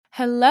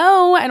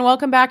Hello, and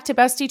welcome back to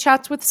Bestie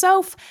Chats with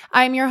Soph.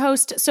 I'm your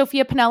host,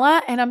 Sophia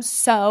Pinella, and I'm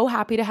so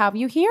happy to have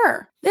you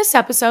here. This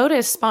episode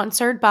is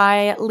sponsored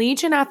by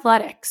Legion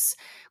Athletics.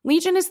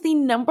 Legion is the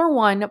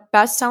 #1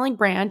 best-selling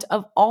brand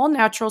of all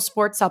natural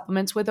sports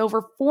supplements with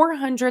over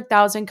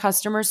 400,000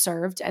 customers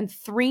served and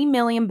 3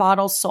 million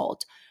bottles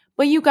sold.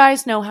 But you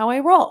guys know how I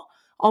roll.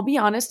 I'll be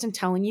honest in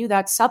telling you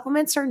that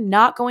supplements are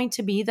not going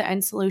to be the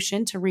end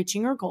solution to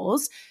reaching your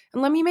goals.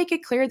 And let me make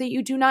it clear that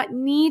you do not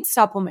need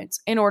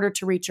supplements in order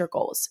to reach your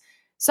goals.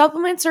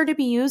 Supplements are to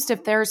be used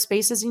if there are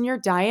spaces in your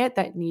diet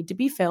that need to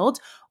be filled,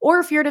 or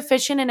if you're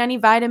deficient in any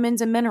vitamins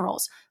and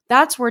minerals.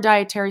 That's where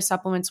dietary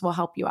supplements will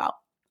help you out.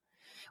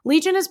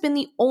 Legion has been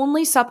the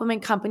only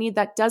supplement company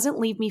that doesn't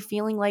leave me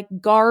feeling like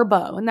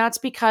garbo, and that's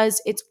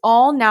because it's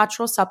all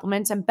natural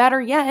supplements, and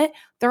better yet,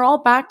 they're all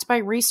backed by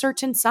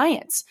research and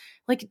science.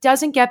 Like, it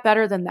doesn't get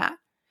better than that.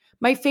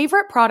 My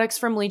favorite products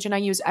from Legion I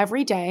use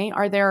every day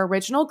are their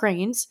original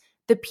grains,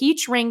 the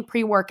Peach Ring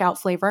pre-workout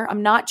flavor.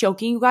 I'm not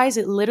joking, you guys.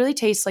 It literally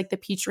tastes like the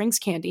Peach Rings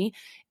candy,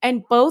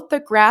 and both the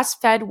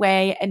grass-fed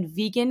whey and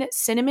vegan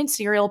cinnamon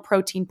cereal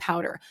protein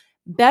powder.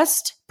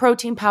 Best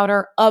protein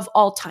powder of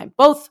all time.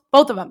 Both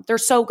of them. They're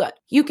so good.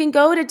 You can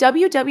go to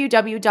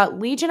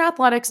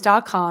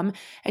www.legionathletics.com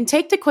and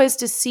take the quiz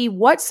to see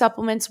what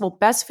supplements will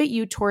best fit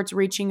you towards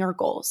reaching your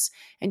goals.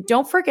 And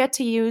don't forget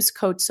to use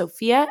code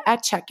Sophia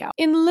at checkout.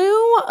 In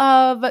lieu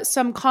of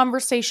some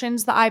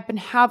conversations that I've been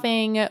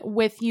having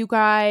with you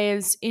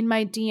guys in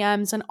my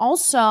DMs and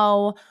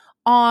also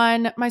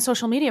on my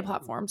social media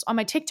platforms, on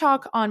my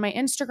TikTok, on my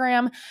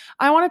Instagram,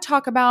 I want to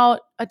talk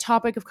about a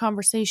topic of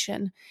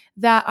conversation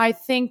that I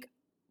think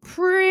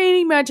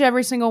pretty much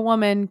every single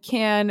woman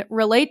can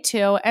relate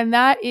to, and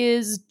that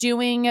is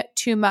doing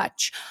too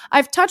much.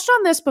 I've touched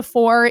on this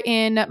before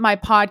in my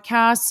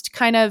podcast,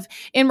 kind of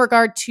in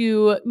regard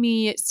to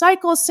me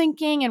cycle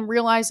syncing and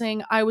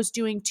realizing I was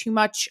doing too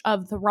much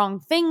of the wrong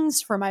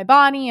things for my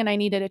body and I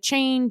needed a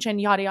change and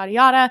yada, yada,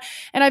 yada.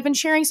 And I've been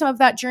sharing some of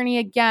that journey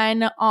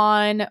again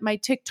on my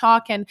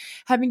TikTok and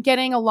have been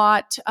getting a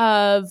lot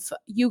of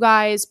you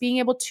guys being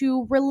able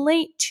to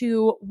relate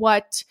to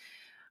what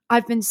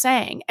I've been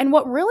saying. And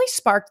what really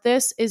sparked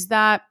this is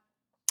that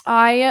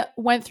I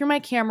went through my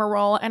camera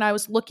roll and I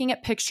was looking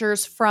at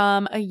pictures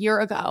from a year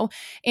ago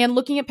and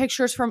looking at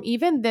pictures from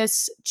even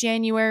this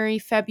January,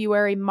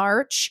 February,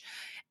 March.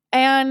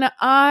 And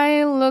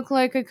I look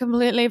like a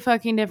completely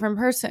fucking different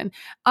person.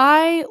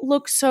 I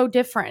look so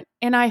different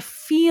and I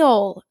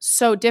feel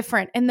so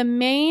different. And the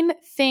main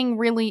thing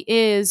really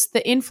is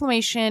the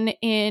inflammation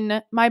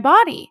in my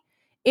body.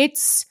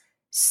 It's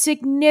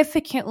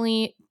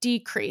significantly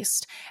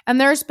decreased. And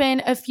there's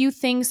been a few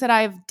things that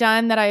I've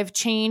done that I've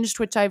changed,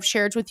 which I've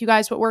shared with you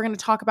guys, but we're going to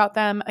talk about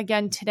them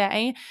again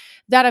today,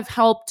 that have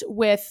helped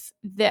with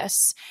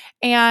this.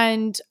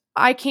 And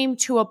I came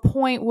to a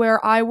point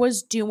where I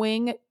was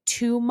doing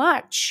too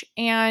much.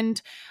 And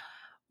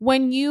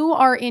when you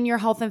are in your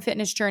health and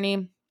fitness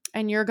journey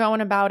and you're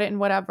going about it and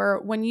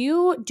whatever, when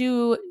you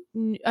do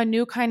a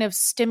new kind of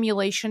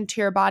stimulation to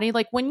your body,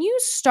 like when you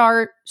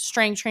start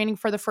strength training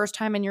for the first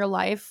time in your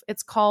life,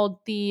 it's called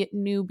the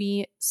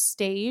newbie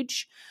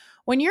stage.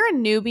 When you're a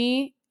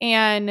newbie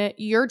and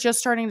you're just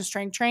starting to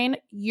strength train,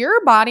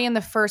 your body in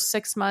the first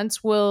 6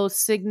 months will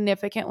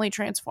significantly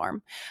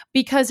transform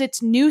because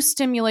it's new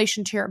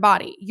stimulation to your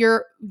body.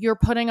 You're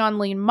putting on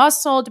lean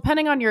muscle,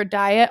 depending on your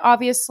diet,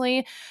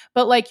 obviously,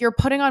 but like you're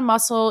putting on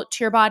muscle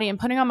to your body, and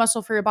putting on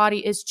muscle for your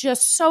body is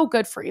just so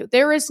good for you.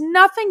 There is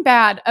nothing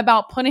bad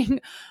about putting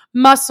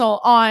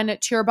muscle on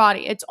to your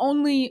body. It's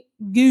only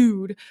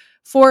good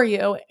for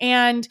you.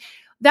 And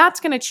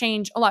that's going to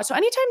change a lot. So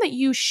anytime that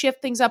you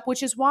shift things up,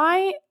 which is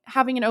why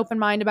having an open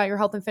mind about your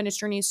health and fitness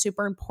journey is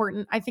super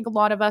important. I think a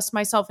lot of us,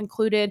 myself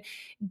included,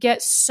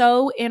 get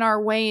so in our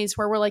ways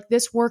where we're like,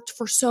 this worked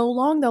for so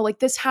long though. Like,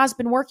 this has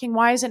been working.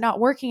 Why is it not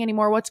working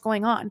anymore? What's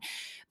going on?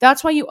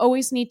 That's why you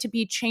always need to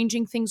be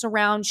changing things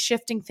around,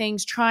 shifting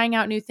things, trying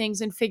out new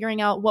things, and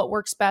figuring out what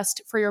works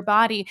best for your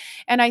body.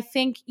 And I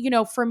think,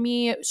 for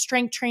me,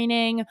 strength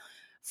training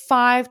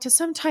 5 to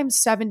sometimes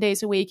 7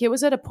 days a week, it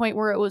was at a point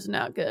where it was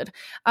not good,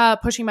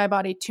 pushing my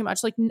body too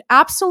much. Like,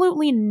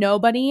 absolutely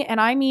nobody, and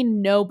I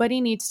mean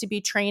nobody, needs to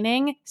be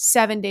training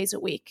 7 days a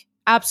week.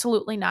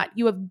 Absolutely not.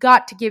 You have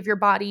got to give your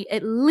body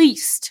at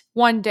least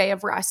 1 day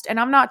of rest. And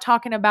I'm not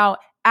talking about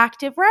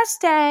active rest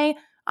day.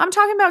 I'm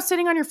talking about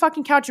sitting on your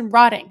fucking couch and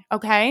rotting,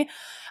 okay?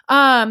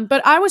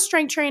 But I was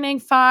strength training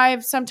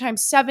 5,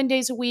 sometimes 7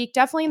 days a week,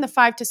 definitely in the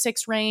 5 to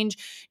 6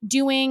 range,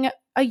 doing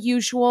a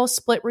usual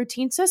split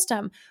routine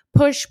system.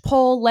 Push,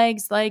 pull,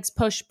 legs,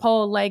 push,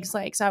 pull, legs.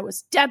 I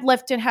was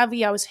deadlifting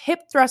heavy. I was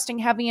hip thrusting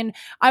heavy. And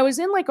I was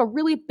in like a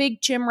really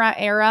big gym rat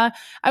era.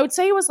 I would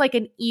say it was like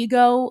an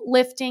ego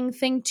lifting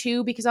thing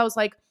too, because I was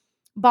like,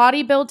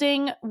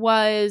 bodybuilding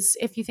was,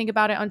 if you think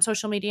about it on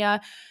social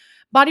media,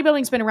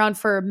 bodybuilding's been around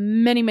for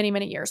many, many,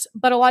 many years.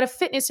 But a lot of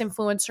fitness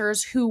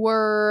influencers who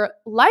were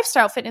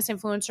lifestyle fitness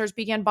influencers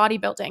began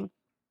bodybuilding.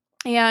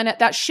 And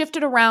that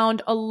shifted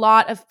around a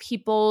lot of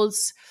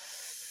people's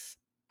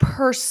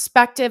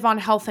perspective on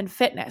health and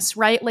fitness,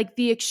 right? Like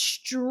the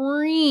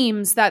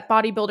extremes that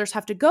bodybuilders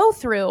have to go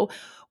through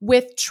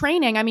with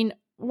training. I mean,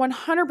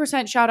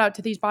 100% shout out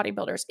to these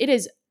bodybuilders. It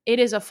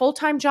is a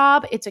full-time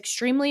job. It's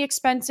extremely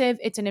expensive.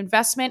 It's an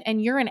investment,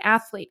 and you're an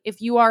athlete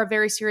if you are a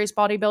very serious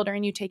bodybuilder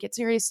and you take it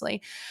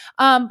seriously.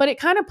 But it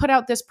kind of put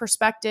out this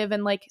perspective,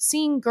 and like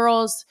seeing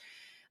girls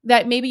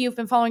that maybe you've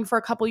been following for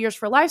a couple years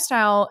for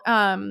lifestyle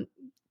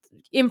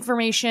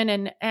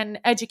information and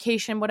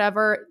education,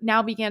 whatever,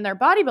 now began their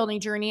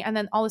bodybuilding journey. And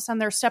then all of a sudden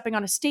they're stepping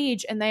on a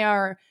stage and they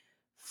are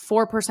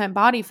 4%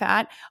 body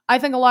fat. I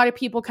think a lot of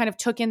people kind of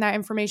took in that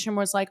information and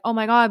was like, oh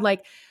my God,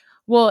 like,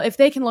 well, if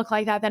they can look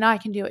like that, then I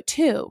can do it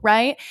too.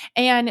 Right.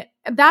 And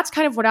that's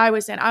kind of what I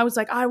was in. I was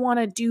like, I want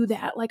to do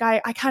that. Like, I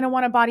kind of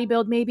want to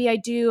bodybuild. Maybe I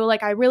do.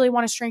 Like, I really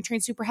want to strength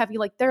train super heavy.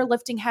 Like, they're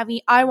lifting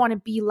heavy. I want to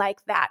be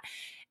like that.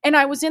 And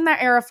I was in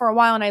that era for a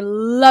while and I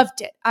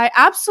loved it. I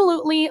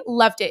absolutely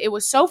loved it. It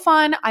was so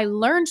fun. I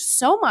learned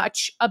so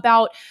much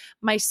about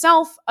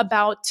myself,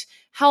 about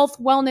health,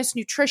 wellness,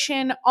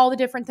 nutrition, all the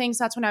different things.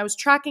 That's when I was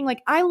tracking.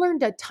 Like, I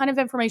learned a ton of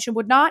information,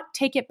 would not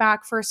take it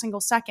back for a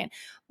single second.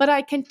 But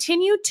I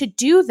continued to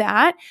do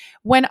that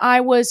when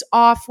I was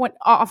off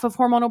of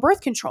hormonal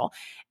birth control.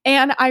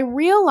 And I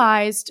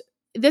realized,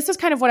 this is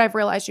kind of what I've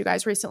realized, you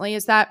guys, recently,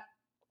 is that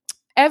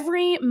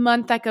every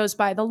month that goes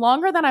by, the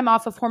longer that I'm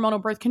off of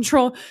hormonal birth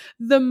control,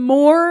 the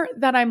more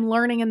that I'm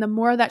learning and the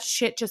more that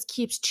shit just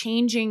keeps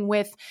changing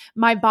with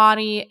my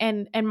body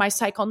and my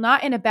cycle,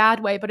 not in a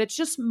bad way, but it's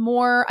just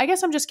more, I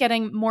guess I'm just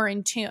getting more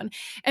in tune.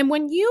 And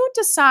when you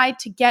decide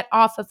to get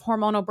off of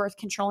hormonal birth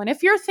control, and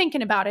if you're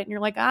thinking about it and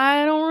you're like,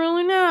 I don't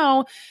really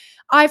know,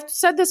 I've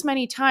said this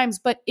many times,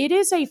 but it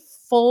is a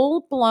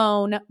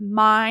full-blown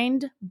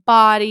mind,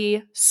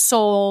 body,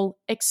 soul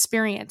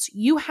experience.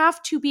 You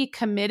have to be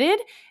committed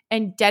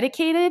and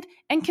dedicated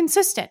and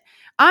consistent.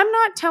 I'm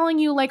not telling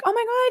you like, oh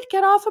my God,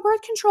 get off of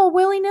birth control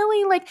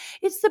willy-nilly. Like,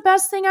 it's the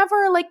best thing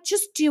ever. Like,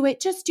 just do it.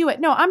 Just do it.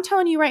 No, I'm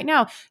telling you right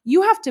now,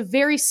 you have to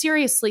very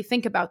seriously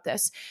think about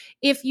this.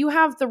 If you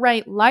have the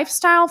right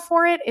lifestyle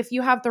for it, if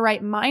you have the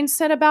right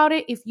mindset about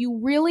it, if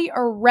you really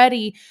are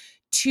ready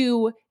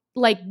to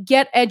like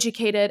get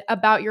educated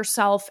about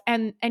yourself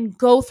and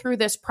go through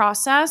this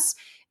process,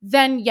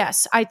 then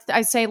yes,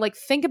 I say like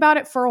think about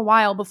it for a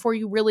while before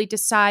you really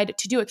decide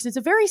to do it, because it's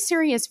a very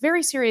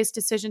serious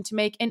decision to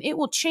make, and it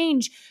will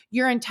change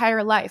your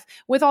entire life.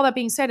 With all that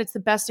being said, it's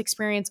the best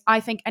experience I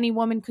think any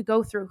woman could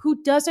go through.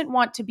 Who doesn't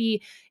want to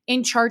be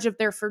in charge of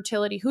their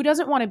fertility? Who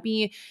doesn't want to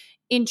be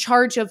in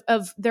charge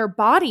of their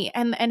body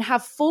and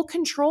have full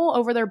control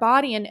over their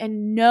body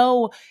and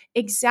know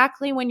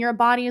exactly when your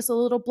body is a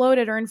little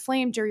bloated or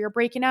inflamed or you're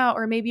breaking out,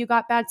 or maybe you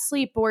got bad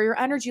sleep or your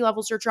energy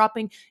levels are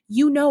dropping?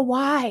 You know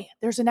why.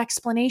 There's an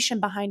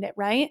explanation behind it,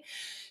 right?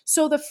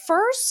 So the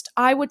first,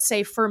 I would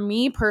say for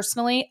me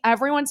personally,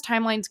 everyone's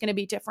timeline is going to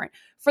be different.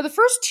 For the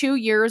first 2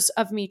 years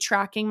of me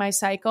tracking my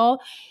cycle,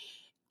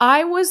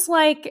 I was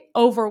like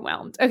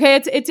overwhelmed. Okay.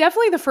 It's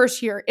definitely the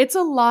first year. It's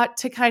a lot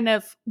to kind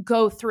of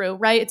go through,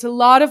 right? It's a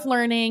lot of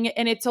learning,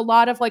 and it's a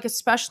lot of like,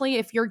 especially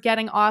if you're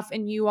getting off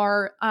and you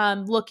are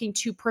looking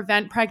to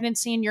prevent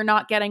pregnancy and you're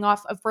not getting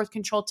off of birth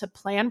control to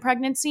plan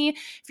pregnancy.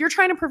 If you're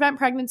trying to prevent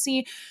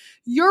pregnancy,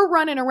 you're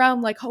running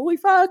around like, holy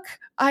fuck,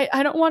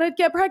 I don't want to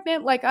get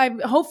pregnant. Like,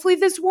 hopefully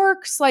this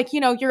works. Like,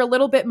 you're a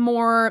little bit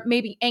more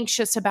maybe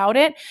anxious about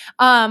it.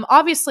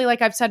 Obviously,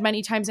 like I've said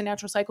many times in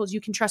natural cycles,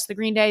 you can trust the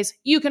green days.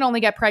 You can only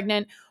get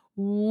pregnant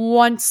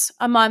once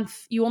a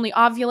month. You only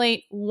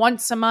ovulate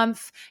once a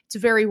month. It's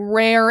very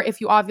rare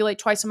if you ovulate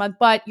twice a month,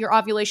 but your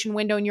ovulation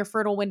window and your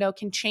fertile window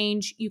can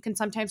change. You can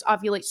sometimes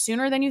ovulate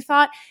sooner than you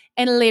thought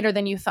and later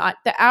than you thought.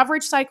 The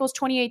average cycle is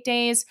 28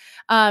 days.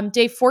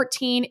 Day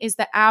 14 is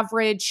the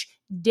average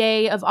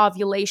day of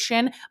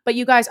ovulation. But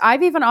you guys,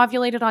 I've even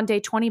ovulated on day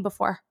 20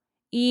 before.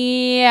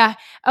 Yeah.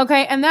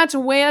 Okay. And that's a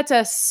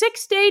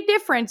 6-day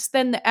difference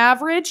than the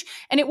average.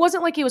 And it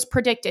wasn't like it was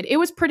predicted. It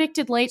was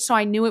predicted late, so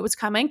I knew it was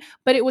coming,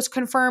 but it was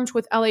confirmed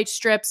with LH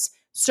strips,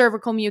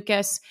 cervical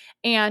mucus,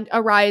 and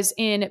a rise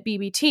in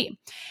BBT.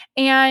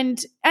 And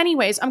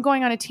anyways, I'm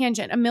going on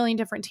a million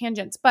different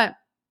tangents, but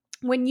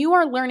when you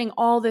are learning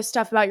all this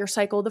stuff about your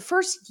cycle, the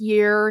first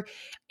year,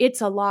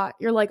 it's a lot.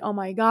 You're like, oh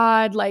my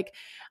God, like,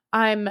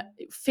 I'm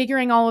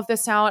figuring all of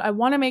this out. I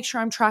want to make sure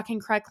I'm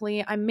tracking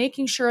correctly. I'm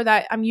making sure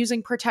that I'm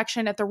using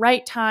protection at the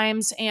right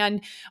times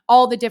and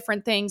all the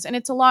different things. And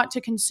it's a lot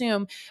to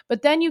consume.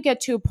 But then you get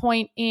to a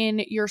point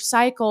in your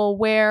cycle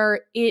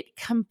where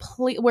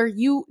where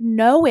you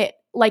know it,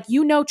 like,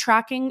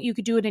 tracking, you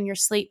could do it in your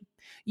sleep.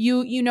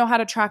 You know how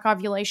to track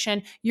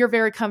ovulation. You're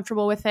very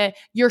comfortable with it.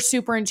 You're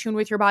super in tune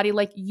with your body.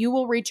 Like, you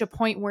will reach a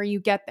point where you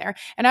get there.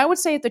 And I would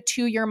say at the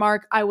 2-year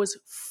mark, I was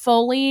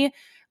fully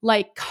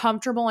like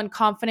comfortable and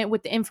confident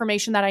with the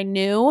information that I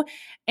knew,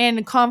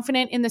 and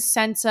confident in the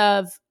sense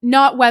of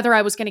not whether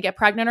I was going to get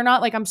pregnant or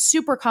not. Like I'm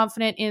super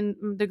confident in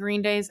the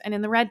green days and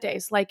in the red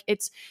days. Like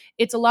it's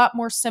a lot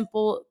more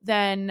simple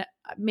than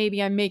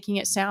maybe I'm making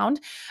it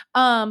sound.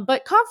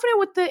 But confident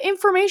with the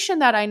information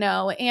that I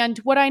know and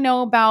what I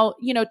know about,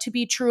 to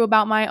be true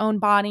about my own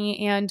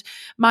body and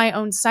my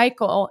own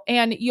cycle.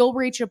 And you'll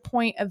reach a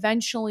point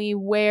eventually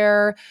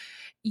where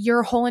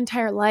your whole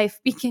entire life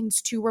begins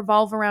to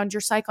revolve around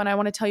your cycle. And I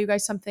want to tell you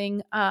guys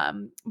something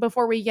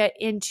before we get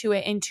into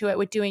it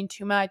with doing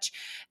too much,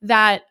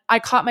 that I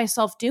caught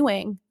myself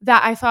doing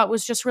that I thought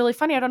was just really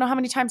funny. I don't know how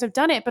many times I've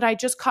done it, but I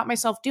just caught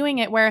myself doing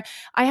it where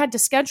I had to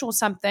schedule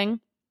something.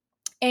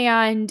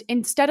 And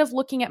instead of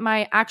looking at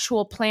my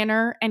actual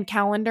planner and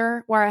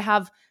calendar where I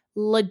have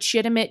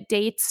legitimate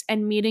dates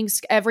and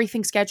meetings,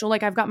 everything scheduled,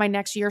 like I've got my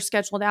next year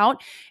scheduled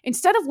out,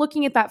 instead of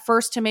looking at that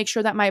first to make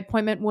sure that my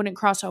appointment wouldn't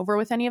cross over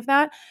with any of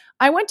that,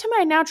 I went to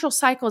my Natural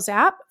Cycles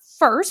app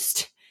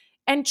first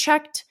and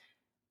checked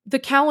the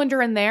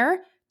calendar in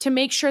there to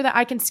make sure that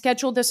I can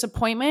schedule this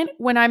appointment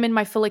when I'm in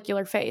my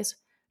follicular phase.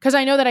 Because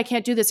I know that I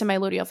can't do this in my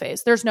luteal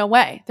phase. There's no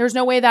way. There's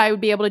no way that I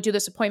would be able to do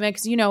this appointment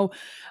because,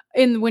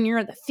 when you're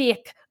in the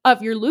thick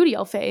of your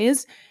luteal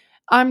phase,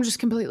 I'm just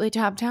completely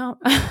tapped out.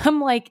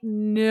 I'm like,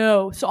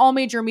 no. So all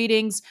major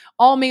meetings,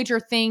 all major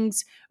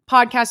things,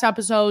 podcast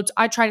episodes,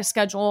 I try to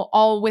schedule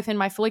all within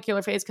my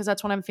follicular phase because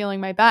that's when I'm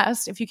feeling my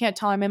best. If you can't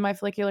tell, I'm in my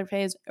follicular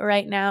phase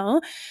right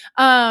now.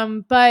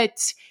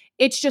 But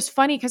it's just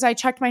funny because I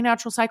checked my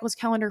Natural Cycles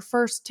calendar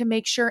first to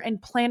make sure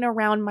and plan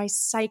around my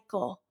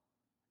cycle,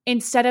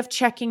 instead of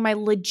checking my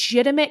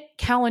legitimate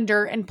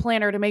calendar and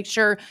planner to make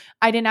sure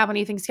I didn't have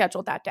anything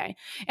scheduled that day.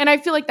 And I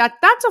feel like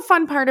that's a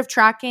fun part of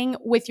tracking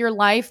with your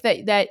life,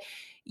 that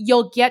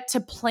you'll get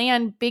to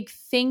plan big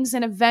things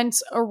and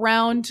events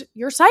around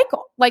your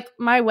cycle. Like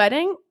my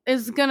wedding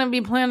is going to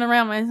be planned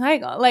around my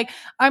cycle. Like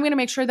I'm going to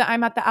make sure that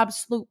I'm at the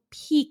absolute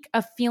peak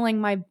of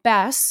feeling my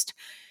best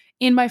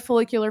in my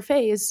follicular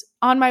phase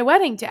on my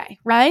wedding day,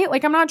 right?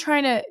 Like I'm not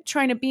trying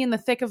to be in the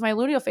thick of my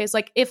luteal phase.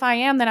 Like if I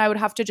am, then I would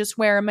have to just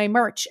wear my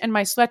merch and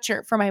my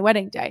sweatshirt for my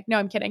wedding day. No,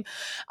 I'm kidding.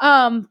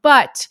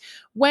 But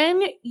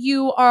when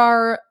you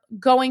are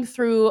going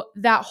through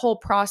that whole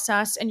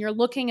process and you're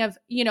looking of,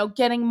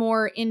 getting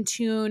more in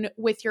tune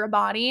with your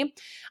body,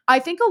 I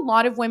think a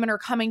lot of women are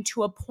coming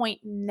to a point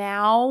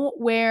now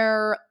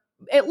where,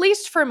 at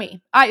least for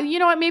me,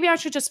 maybe I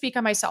should just speak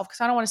on myself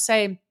because I don't want to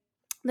say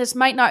this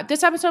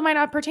episode might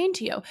not pertain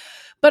to you,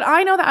 but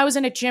I know that I was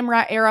in a gym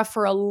rat era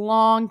for a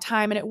long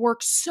time and it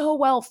worked so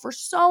well for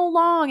so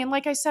long. And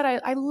like I said,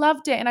 I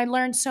loved it and I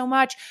learned so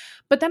much,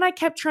 but then I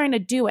kept trying to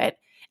do it.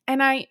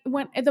 And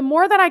the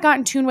more that I got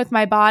in tune with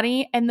my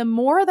body and the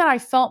more that I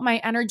felt my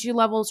energy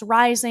levels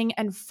rising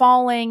and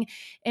falling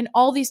and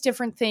all these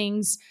different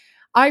things,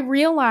 I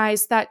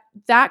realized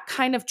that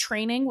kind of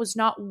training was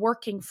not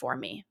working for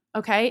me.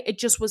 Okay. It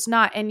just was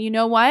not. And you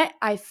know what?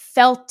 I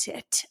felt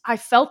it. I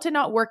felt it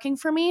not working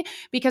for me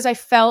because I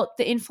felt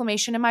the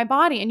inflammation in my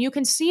body. And you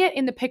can see it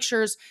in the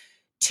pictures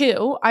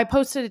too. I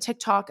posted a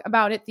TikTok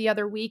about it the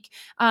other week,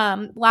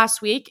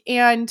 last week,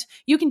 and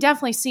you can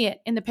definitely see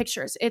it in the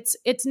pictures. It's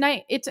a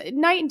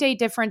night and day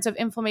difference of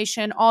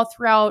inflammation all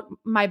throughout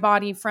my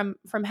body from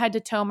head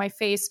to toe, my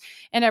face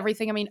and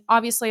everything. I mean,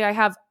 not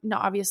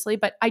obviously,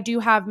 but I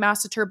do have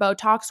masseter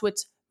Botox,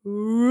 which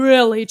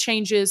really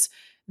changes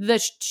the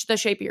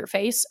shape of your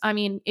face. I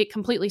mean, it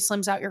completely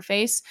slims out your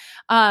face,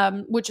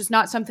 which is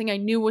not something I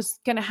knew was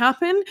going to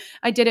happen.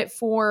 I did it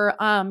for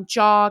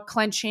jaw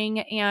clenching,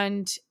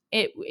 and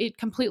it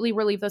completely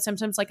relieved those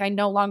symptoms. Like I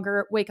no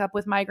longer wake up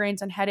with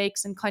migraines and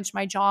headaches and clench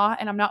my jaw,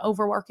 and I'm not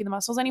overworking the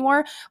muscles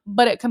anymore,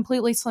 but it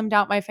completely slimmed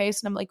out my face.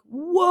 And I'm like,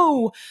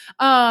 whoa.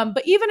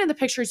 But even in the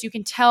pictures, you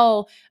can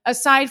tell,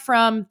 aside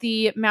from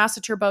the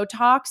masseter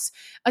Botox,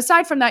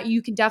 aside from that,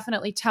 you can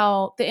definitely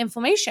tell the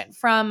inflammation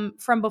from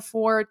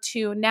before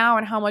to now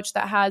and how much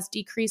that has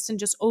decreased. And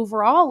just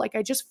overall, like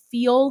I just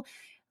feel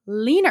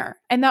leaner.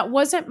 And that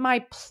wasn't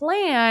my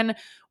plan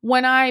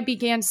when I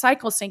began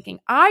cycle syncing.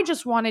 I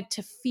just wanted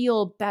to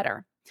feel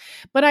better.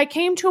 But I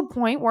came to a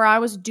point where I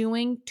was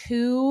doing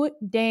too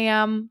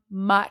damn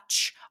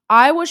much.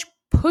 I was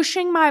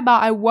pushing my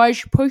body. I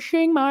was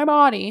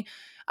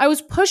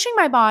pushing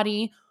my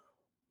body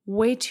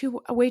way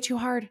too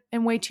hard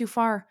and way too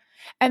far.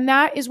 And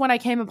that is when I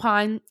came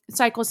upon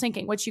cycle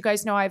syncing, which you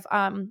guys know I've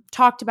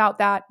talked about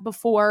that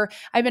before.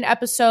 I have an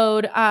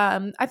episode,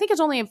 I think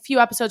it's only a few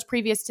episodes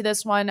previous to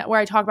this one, where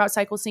I talk about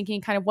cycle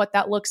syncing, kind of what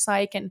that looks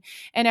like and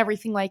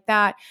everything like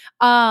that.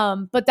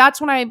 But that's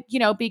when I,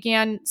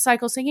 began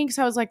cycle syncing because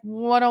I was like,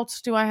 what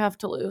else do I have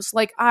to lose?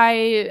 Like I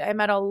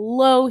am at a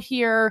low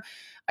here.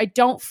 I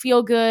don't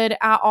feel good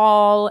at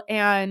all.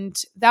 And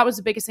that was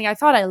the biggest thing. I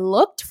thought I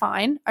looked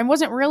fine. I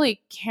wasn't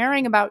really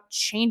caring about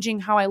changing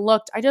how I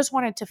looked. I just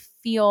wanted to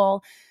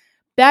feel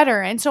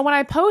better. And so when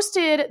I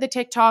posted the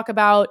TikTok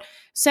about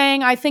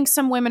saying, I think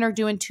some women are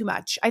doing too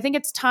much, I think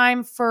it's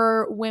time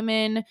for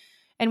women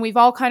And we've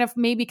all kind of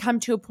maybe come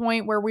to a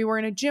point where we were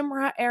in a gym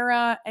rat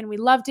era and we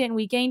loved it and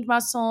we gained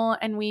muscle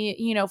and we,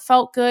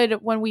 felt good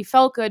when we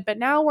felt good. But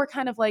now we're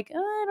kind of like,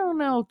 I don't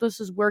know if this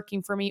is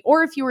working for me.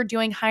 Or if you were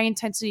doing high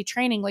intensity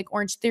training like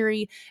Orange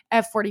Theory,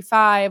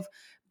 F45,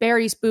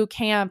 Barry's Boot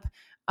Camp,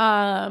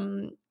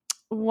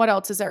 what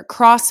else is there?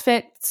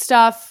 CrossFit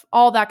stuff,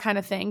 all that kind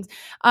of thing.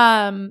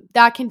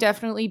 That can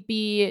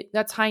definitely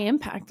that's high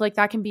impact. Like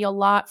that can be a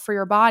lot for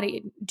your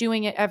body.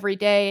 Doing it every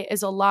day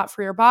is a lot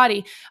for your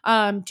body.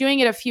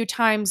 Doing it a few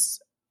times,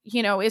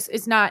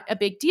 is not a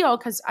big deal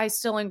because I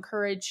still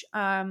encourage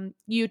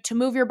you to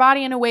move your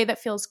body in a way that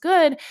feels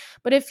good.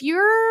 But if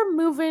you're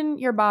moving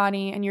your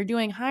body and you're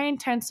doing high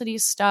intensity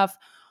stuff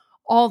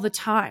all the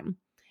time,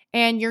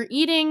 and you're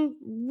eating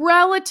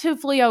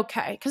relatively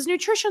okay, because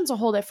nutrition's a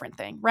whole different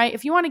thing, right?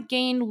 If you want to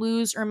gain,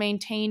 lose, or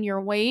maintain your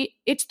weight,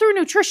 it's through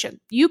nutrition.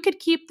 You could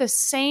keep the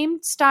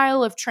same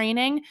style of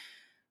training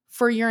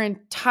for your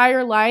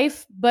entire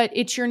life, but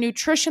it's your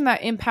nutrition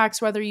that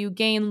impacts whether you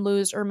gain,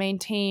 lose, or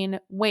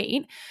maintain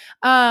weight.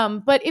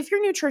 But if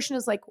your nutrition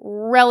is like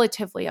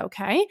relatively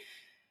okay,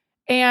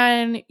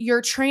 and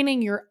you're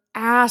training your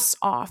ass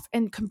off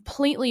and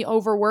completely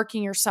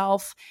overworking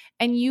yourself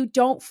and you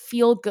don't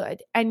feel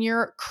good and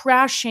you're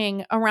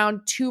crashing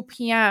around 2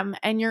 p.m.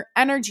 and your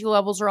energy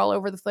levels are all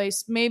over the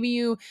place. Maybe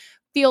you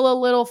feel a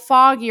little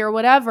foggy or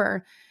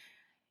whatever.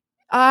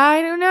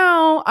 I don't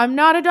know. I'm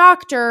not a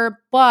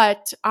doctor,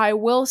 but I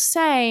will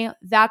say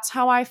that's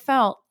how I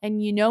felt.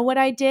 And you know what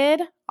I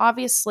did?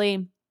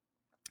 Obviously,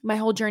 my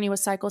whole journey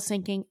was cycle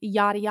syncing,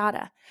 yada,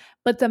 yada.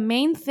 But the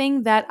main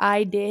thing that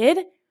I did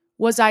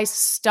was I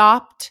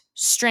stopped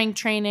strength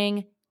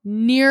training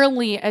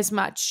nearly as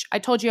much. I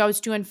told you I was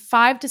doing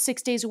 5 to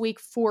 6 days a week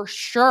for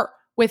sure,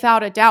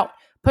 without a doubt,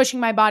 pushing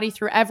my body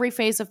through every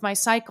phase of my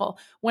cycle.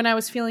 When I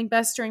was feeling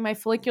best during my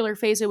follicular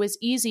phase, it was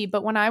easy.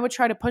 But when I would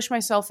try to push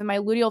myself in my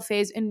luteal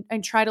phase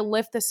and try to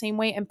lift the same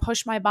weight and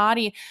push my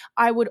body,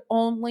 I would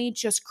only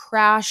just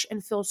crash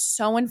and feel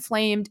so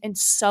inflamed and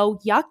so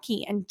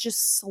yucky and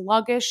just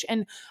sluggish.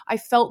 And I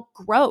felt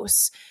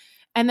gross.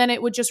 And then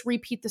it would just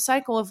repeat the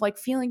cycle of like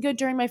feeling good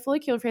during my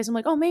follicular phase. I'm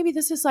like, oh, maybe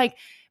this is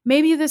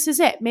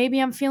it. Maybe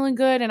I'm feeling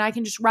good and I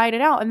can just ride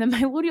it out. And then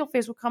my luteal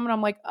phase would come and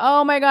I'm like,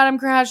 oh my God, I'm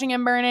crashing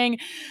and burning.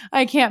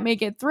 I can't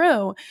make it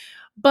through.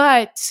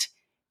 But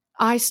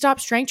I stopped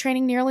strength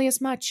training nearly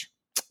as much.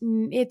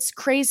 It's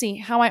crazy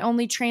how I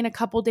only train a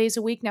couple days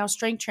a week now,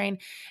 strength train.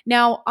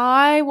 Now,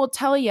 I will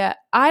tell you,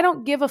 I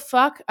don't give a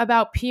fuck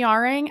about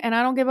PRing and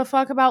I don't give a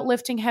fuck about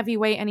lifting heavy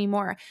weight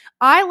anymore.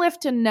 I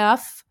lift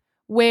enough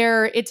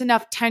where it's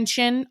enough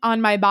tension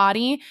on my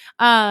body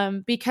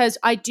because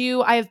I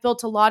have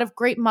built a lot of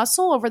great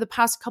muscle over the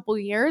past couple of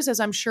years, as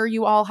I'm sure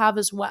you all have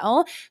as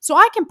well. So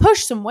I can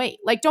push some weight.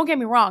 Like, don't get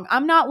me wrong.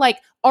 I'm not like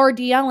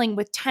RDLing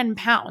with 10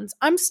 pounds.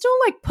 I'm still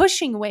like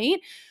pushing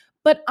weight,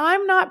 but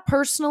I'm not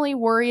personally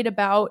worried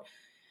about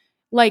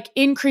like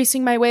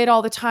increasing my weight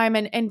all the time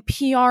and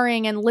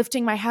PRing and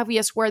lifting my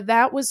heaviest, where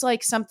that was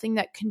like something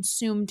that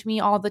consumed me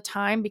all the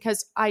time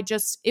because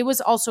it was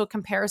also a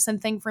comparison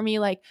thing for me.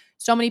 Like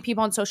so many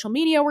people on social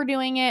media were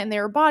doing it and they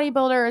were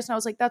bodybuilders. And I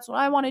was like, that's what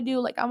I want to do.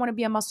 Like, I want to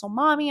be a muscle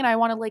mommy and I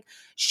want to like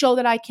show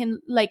that I can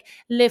like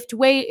lift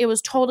weight. It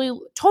was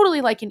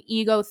totally like an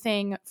ego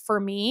thing for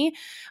me.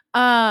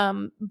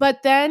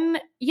 But then,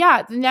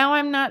 now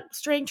I'm not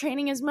strength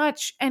training as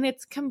much and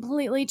it's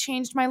completely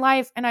changed my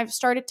life. And I've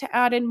started to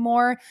add in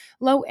more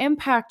low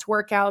impact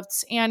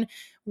workouts and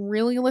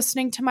really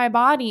listening to my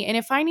body. And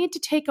if I need to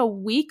take a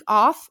week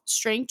off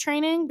strength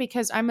training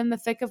because I'm in the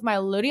thick of my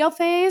luteal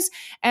phase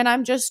and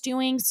I'm just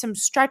doing some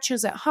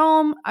stretches at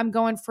home, I'm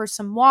going for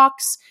some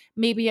walks,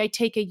 maybe I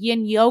take a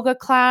yin yoga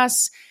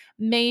class,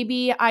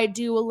 maybe I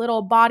do a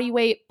little body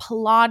weight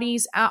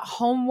Pilates at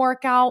home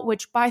workout,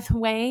 which by the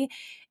way,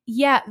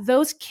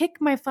 those kick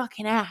my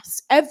fucking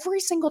ass.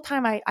 Every single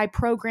time I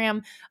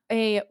program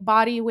a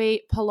body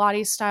weight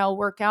Pilates style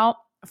workout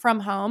from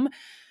home,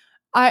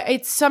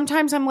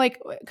 sometimes I'm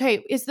like,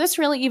 okay, is this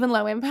really even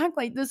low impact?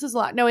 Like, this is a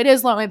lot. No, it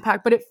is low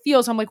impact, but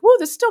I'm like, whoa,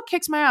 this still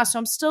kicks my ass. So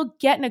I'm still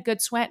getting a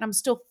good sweat and I'm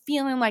still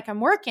feeling like I'm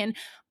working,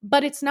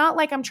 but it's not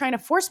like I'm trying to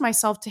force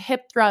myself to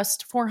hip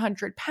thrust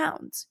 400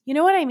 pounds. You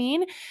know what I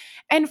mean?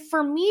 And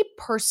for me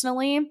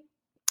personally,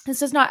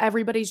 this is not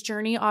everybody's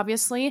journey,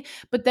 obviously,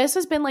 but this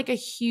has been like a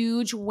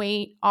huge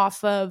weight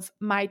off of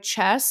my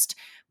chest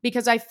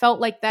because I felt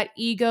like that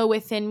ego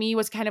within me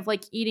was kind of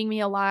like eating me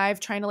alive,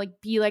 trying to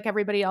like be like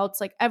everybody else,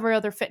 like every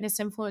other fitness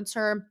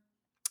influencer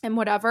and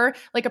whatever.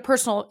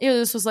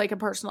 This was like a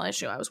personal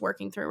issue I was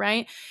working through,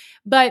 right?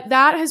 But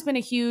that has been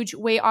a huge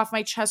weight off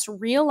my chest,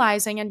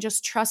 realizing and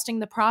just trusting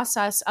the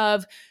process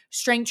of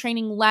strength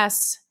training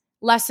less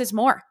is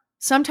more.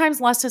 Sometimes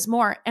less is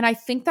more. And I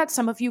think that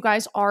some of you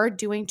guys are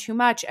doing too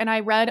much. And I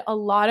read a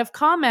lot of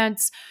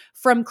comments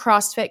from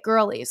CrossFit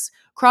girlies.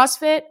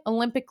 CrossFit,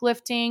 Olympic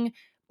lifting,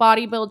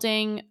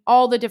 bodybuilding,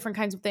 all the different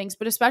kinds of things,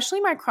 but especially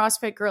my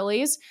CrossFit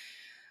girlies.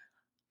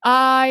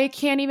 I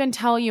can't even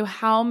tell you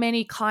how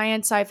many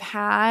clients I've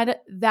had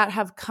that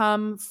have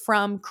come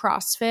from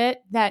CrossFit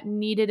that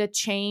needed a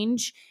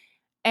change.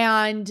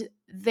 And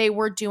they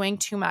were doing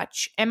too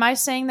much. Am I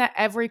saying that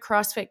every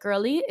CrossFit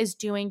girly is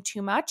doing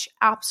too much?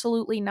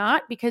 Absolutely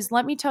not. Because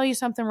let me tell you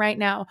something right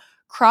now.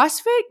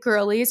 CrossFit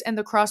girlies and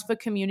the CrossFit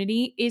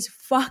community is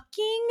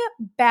fucking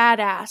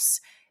badass.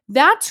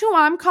 That's who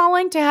I'm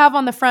calling to have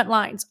on the front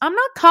lines. I'm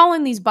not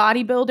calling these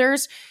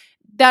bodybuilders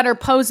that are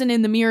posing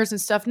in the mirrors and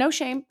stuff. No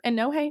shame and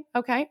no hate.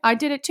 Okay. I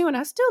did it too. And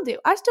I still do.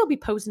 I still be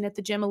posing at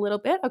the gym a little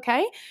bit.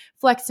 Okay.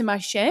 Flexing my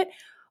shit.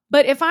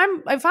 But if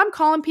I'm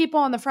calling people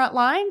on the front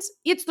lines,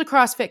 it's the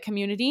CrossFit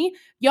community.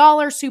 Y'all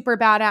are super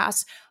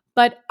badass.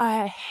 But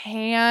a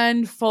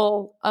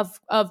handful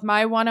of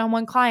my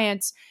one-on-one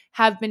clients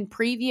have been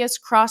previous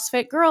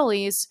CrossFit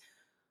girlies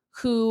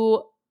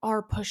who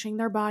are pushing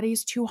their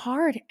bodies too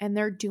hard and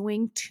they're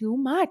doing too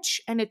much,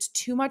 and it's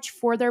too much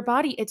for their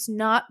body. It's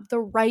not the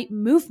right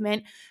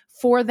movement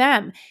for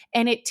them.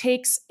 And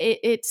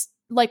it's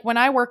like when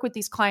I work with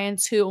these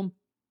clients who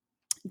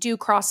do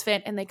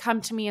CrossFit and they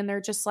come to me and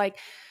they're just like,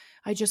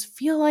 I just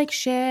feel like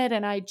shit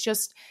and I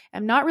just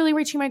am not really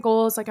reaching my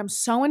goals. Like I'm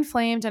so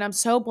inflamed and I'm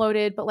so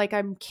bloated, but like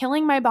I'm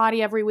killing my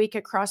body every week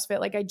at CrossFit.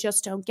 Like I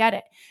just don't get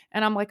it.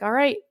 And I'm like, all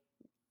right,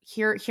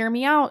 hear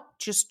me out.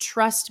 Just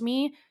trust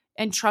me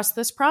and trust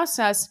this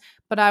process.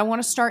 But I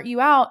want to start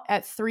you out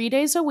at 3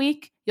 days a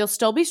week. You'll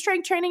still be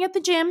strength training at the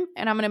gym.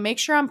 And I'm going to make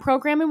sure I'm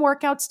programming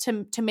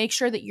workouts to make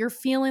sure that you're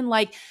feeling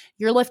like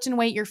you're lifting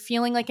weight. You're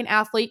feeling like an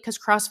athlete, because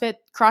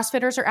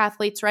CrossFitters are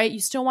athletes, right? You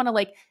still want to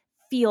like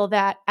feel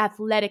that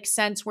athletic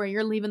sense where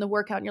you're leaving the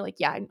workout and you're like,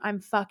 yeah, I'm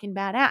fucking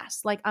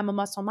badass. Like I'm a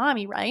muscle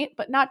mommy, right?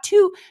 But not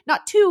too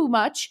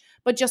much,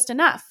 but just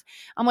enough.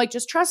 I'm like,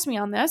 just trust me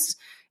on this.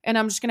 And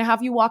I'm just going to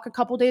have you walk a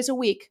couple days a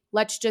week.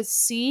 Let's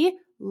see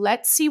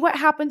what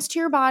happens to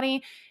your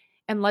body,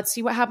 and let's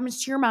see what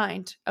happens to your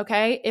mind.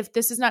 Okay. If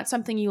this is not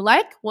something you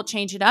like, we'll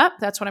change it up.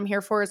 That's what I'm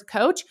here for as a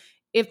coach.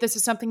 If this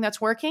is something that's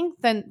working,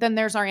 then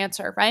there's our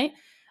answer, right?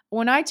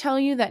 When I tell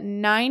you that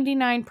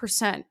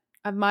 99%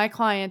 of my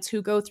clients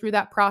who go through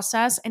that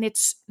process, and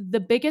it's the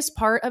biggest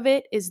part of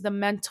it is the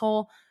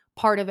mental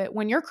part of it.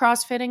 When you're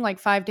CrossFitting like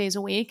 5 days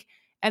a week,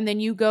 and then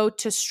you go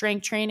to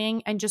strength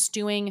training and just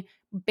doing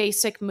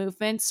basic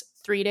movements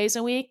 3 days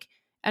a week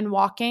and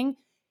walking,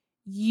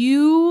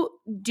 you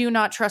do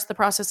not trust the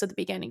process at the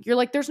beginning. You're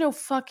like, there's no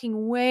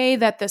fucking way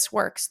that this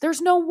works.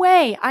 There's no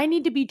way. I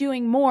need to be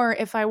doing more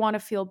if I want to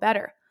feel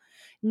better.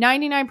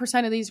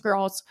 99% of these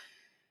girls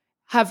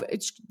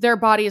their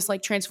body is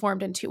like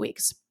transformed in 2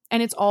 weeks.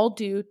 And it's all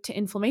due to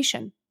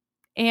inflammation.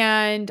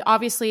 And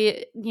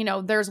obviously, you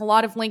know, there's a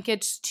lot of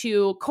linkage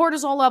to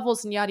cortisol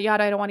levels and yada,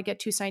 yada. I don't want to get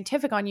too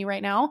scientific on you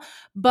right now,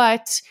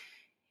 but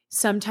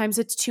sometimes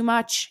it's too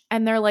much.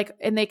 And they're like,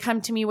 and they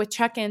come to me with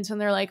check-ins and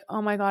they're like,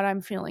 oh my God,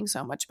 I'm feeling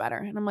so much better.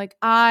 And I'm like,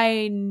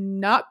 I'm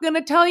not going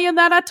to tell you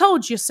that I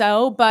told you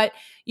so, but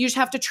you just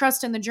have to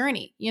trust in the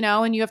journey, you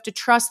know, and you have to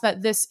trust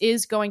that this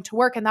is going to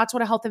work. And that's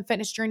what a health and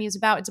fitness journey is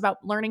about. It's about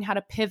learning how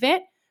to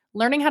pivot,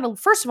 learning how to,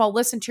 first of all,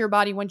 listen to your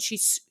body when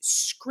she's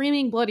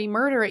screaming bloody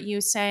murder at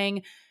you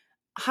saying,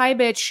 hi,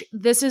 bitch,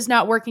 this is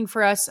not working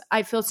for us.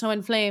 I feel so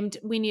inflamed.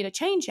 We need a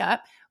change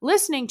up.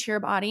 Listening to your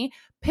body,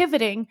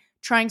 pivoting,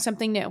 trying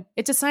something new.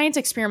 It's a science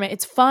experiment.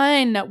 It's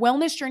fun.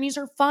 Wellness journeys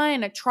are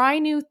fun. Try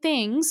new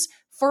things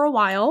for a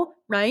while,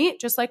 right?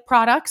 Just like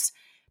products.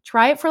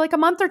 Try it for like a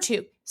month or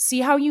two. See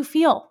how you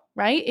feel,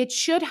 right? It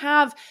should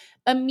have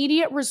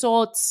immediate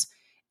results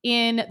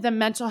in the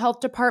mental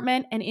health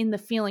department and in the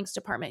feelings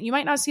department. You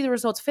might not see the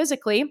results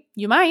physically.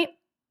 You might.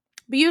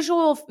 But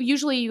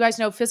usually, you guys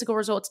know physical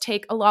results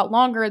take a lot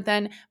longer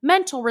than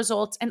mental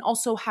results, and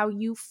also how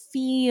you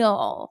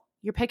feel.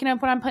 You're picking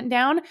up what I'm putting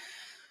down?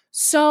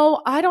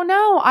 So I don't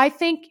know. I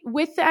think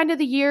with the end of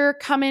the year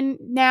coming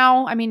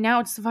now, I mean,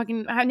 now it's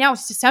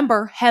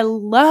December.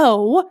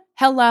 Hello.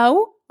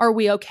 Are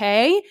we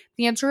okay?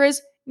 The answer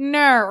is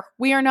no,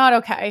 we are not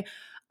okay.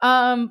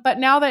 But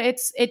now that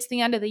it's the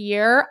end of the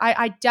year,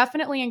 I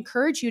definitely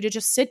encourage you to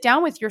just sit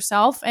down with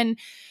yourself and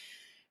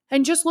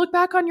just look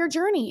back on your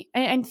journey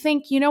and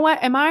think, you know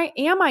what, am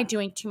I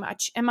doing too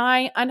much? Am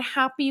I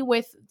unhappy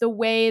with the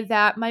way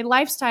that my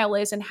lifestyle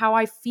is and how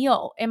I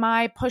feel? Am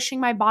I pushing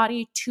my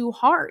body too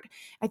hard?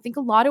 I think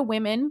a lot of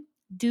women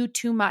do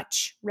too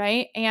much,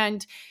 right?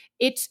 And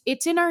it's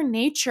in our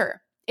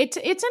nature. It's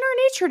in our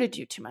nature to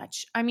do too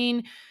much. I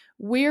mean,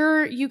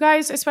 you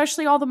guys,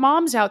 especially all the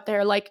moms out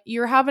there, like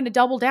you're having to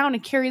double down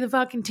and carry the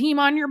fucking team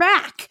on your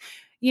back,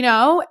 you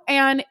know?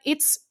 And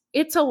it's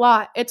a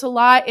lot. It's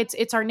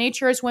our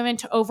nature as women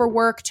to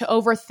overwork, to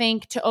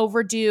overthink, to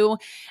overdo.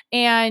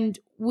 And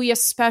we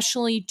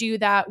especially do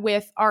that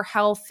with our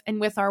health and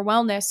with our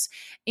wellness.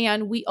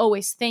 And we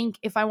always think,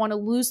 if I want to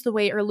lose the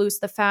weight or lose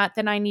the fat,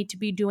 then I need to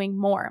be doing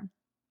more.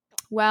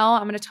 Well,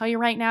 I'm going to tell you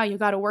right now, you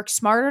got to work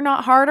smarter,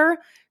 not harder.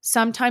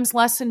 Sometimes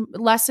less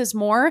is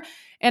more.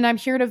 And I'm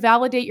here to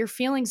validate your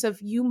feelings of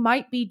you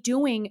might be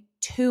doing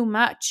too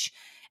much.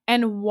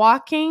 And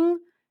walking,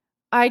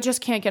 I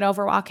just can't get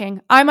over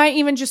walking. I might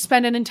even just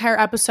spend an entire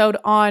episode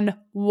on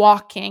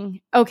walking,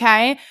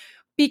 okay?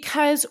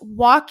 Because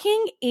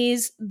walking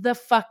is the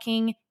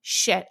fucking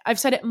shit. I've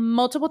said it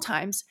multiple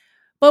times.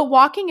 But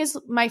walking is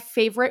my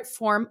favorite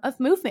form of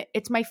movement.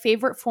 It's my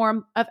favorite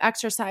form of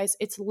exercise.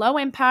 It's low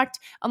impact,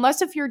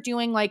 unless if you're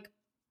doing like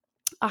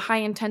a high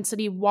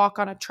intensity walk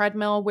on a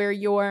treadmill where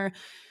you're,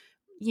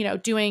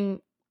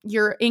 doing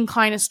your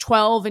incline is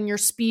 12 and your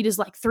speed is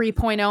like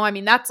 3.0. I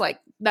mean,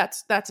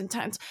 that's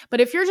intense.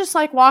 But if you're just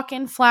like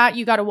walking flat,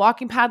 you got a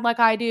walking pad like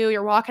I do,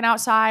 you're walking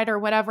outside or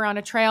whatever on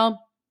a trail,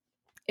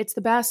 it's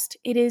the best.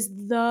 It is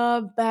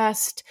the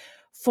best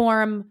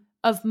form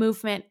of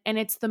movement. And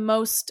it's the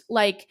most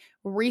like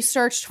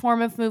researched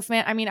form of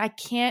movement. I mean, I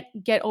can't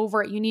get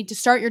over it. You need to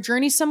start your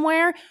journey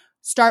somewhere,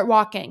 start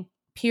walking,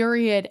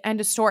 period. End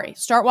of story.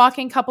 Start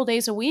walking a couple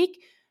days a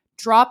week,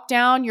 drop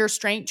down your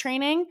strength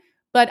training.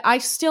 But I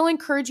still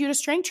encourage you to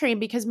strength train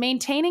because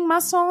maintaining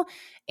muscle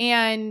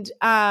and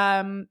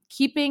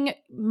keeping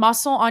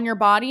muscle on your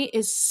body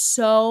is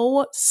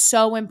so,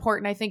 so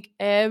important. I think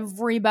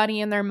everybody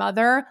and their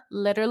mother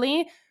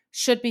literally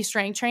should be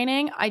strength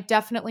training. I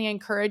definitely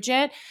encourage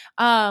it.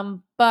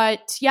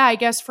 But yeah, I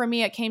guess for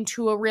me, it came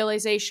to a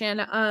realization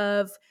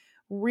of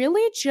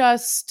really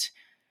just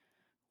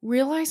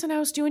realizing I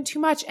was doing too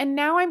much. And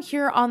now I'm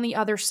here on the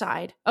other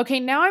side. Okay,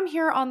 now I'm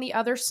here on the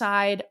other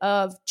side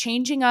of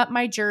changing up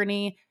my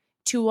journey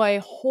to a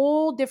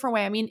whole different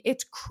way. I mean,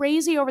 it's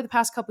crazy over the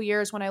past couple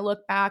years when I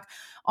look back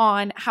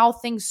on how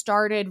things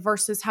started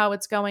versus how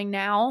it's going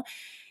now.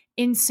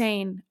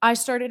 Insane. I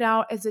started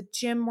out as a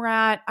gym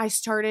rat. I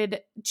started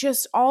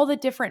just all the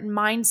different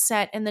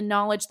mindset and the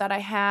knowledge that I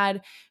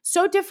had,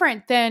 so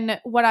different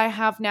than what I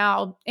have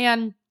now.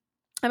 And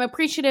I'm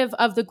appreciative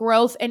of the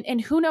growth. And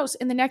who knows,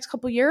 in the next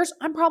couple of years,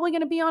 I'm probably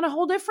going to be on a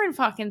whole different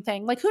fucking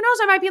thing. Like, who knows,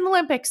 I might be in the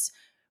Olympics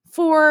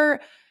for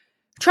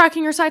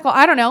tracking your cycle.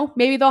 I don't know.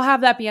 Maybe they'll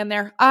have that be in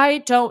there. I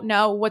don't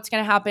know what's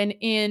going to happen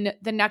in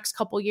the next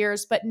couple of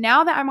years. But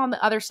now that I'm on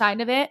the other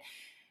side of it,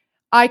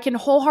 I can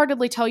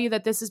wholeheartedly tell you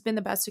that this has been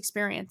the best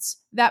experience.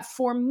 That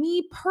for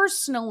me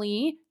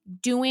personally,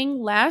 doing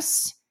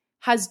less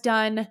has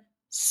done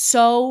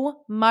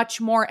so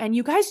much more. And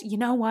you guys, you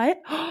know what?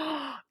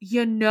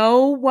 You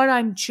know what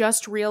I'm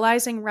just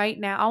realizing right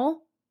now?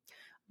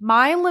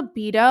 My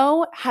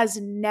libido has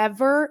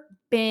never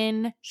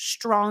been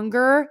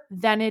stronger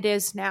than it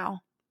is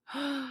now.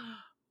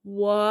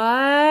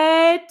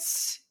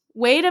 What?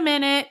 Wait a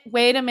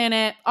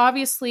minute.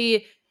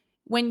 Obviously,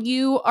 when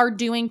you are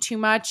doing too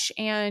much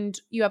and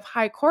you have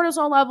high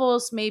cortisol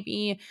levels,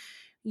 maybe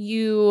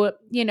you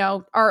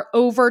are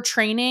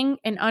overtraining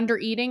and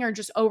undereating or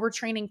just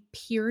overtraining,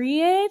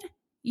 period.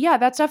 Yeah,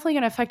 that's definitely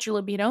going to affect your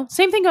libido.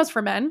 Same thing goes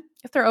for men.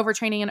 If they're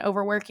overtraining and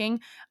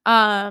overworking,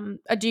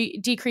 a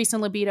decrease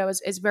in libido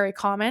is very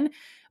common.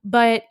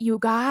 But you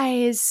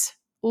guys,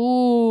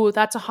 ooh,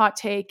 that's a hot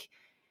take.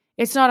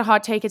 It's not a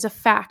hot take. It's a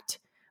fact.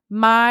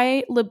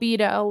 My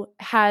libido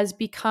has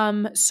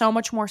become so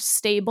much more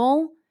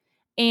stable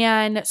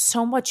and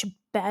so much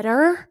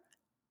better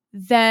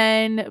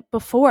than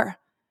before,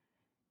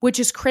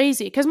 which is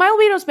crazy because my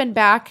libido's been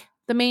back.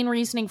 The main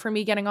reasoning for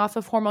me getting off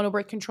of hormonal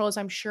birth control, as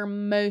I'm sure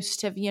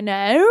most of you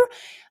know,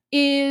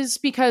 is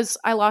because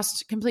I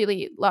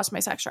completely lost my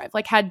sex drive.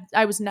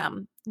 I was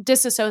numb,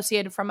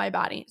 disassociated from my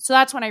body. So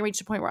that's when I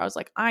reached a point where I was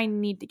like, I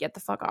need to get the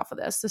fuck off of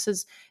this.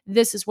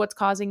 This is what's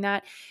causing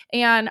that.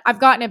 And I've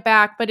gotten it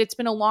back, but it's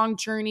been a long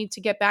journey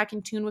to get back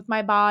in tune with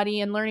my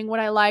body and learning what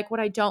I like, what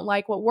I don't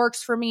like, what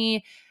works for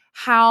me,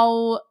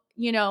 how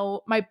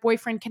my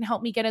boyfriend can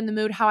help me get in the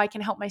mood, how I can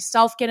help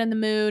myself get in the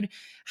mood,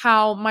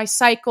 how my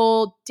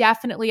cycle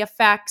definitely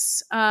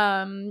affects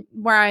how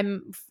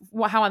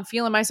I'm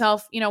feeling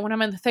myself, when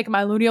I'm in the thick of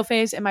my luteal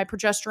phase and my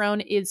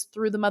progesterone is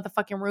through the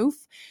motherfucking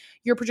roof.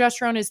 Your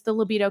progesterone is the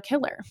libido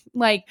killer.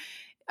 Like,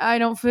 I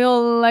don't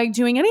feel like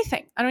doing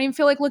anything. I don't even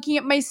feel like looking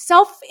at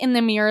myself in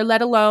the mirror,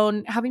 let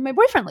alone having my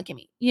boyfriend look at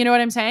me. You know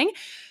what I'm saying?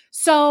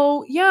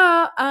 So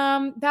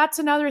yeah, that's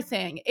another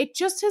thing. It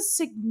just has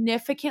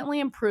significantly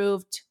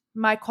improved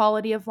my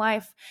quality of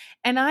life.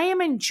 And I am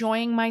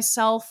enjoying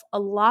myself a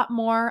lot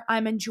more.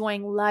 I'm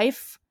enjoying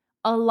life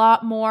a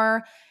lot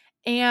more.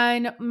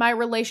 And my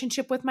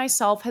relationship with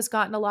myself has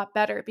gotten a lot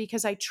better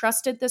because I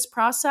trusted this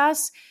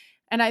process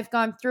and I've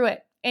gone through it.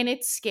 And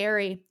it's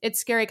scary. It's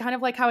scary. Kind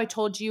of like how I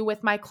told you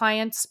with my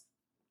clients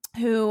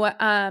who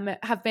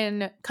have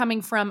been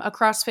coming from a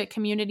CrossFit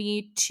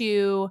community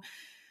to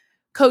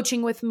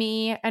coaching with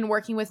me and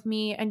working with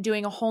me and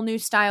doing a whole new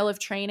style of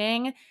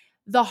training.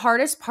 The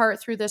hardest part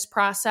through this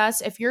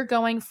process, if you're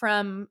going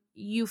from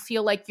you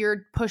feel like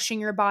you're pushing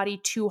your body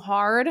too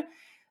hard,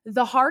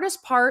 the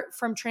hardest part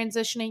from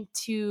transitioning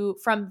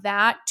from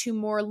that to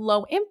more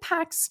low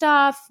impact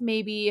stuff,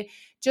 maybe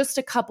just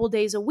a couple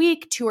days a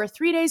week, 2 or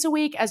 3 days a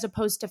week, as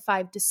opposed to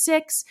 5 to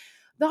 6.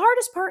 The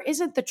hardest part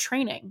isn't the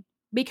training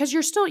because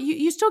you still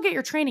get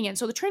your training in.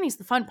 So the training's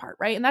the fun part,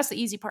 right? And that's the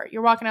easy part.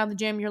 You're walking out of the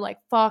gym, you're like,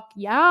 fuck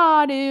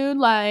yeah, dude.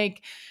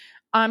 Like,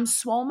 I'm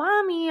swole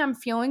mommy, I'm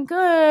feeling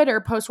good,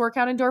 or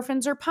post-workout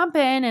endorphins are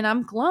pumping and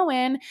I'm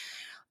glowing.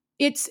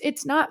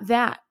 It's not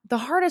that. The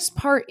hardest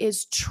part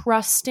is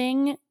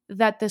trusting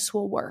that this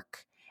will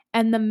work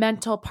and the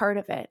mental part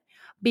of it.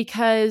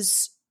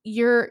 Because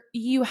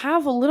you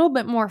have a little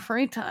bit more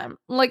free time.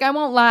 Like, I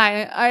won't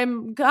lie,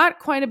 I've got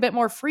quite a bit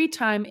more free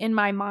time in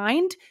my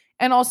mind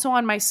and also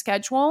on my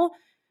schedule,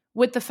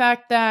 with the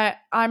fact that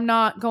I'm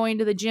not going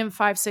to the gym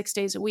 5-6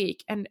 days a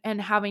week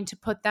and having to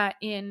put that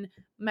in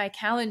my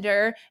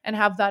calendar and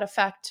have that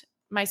affect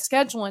my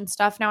schedule and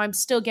stuff. Now I'm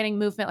still getting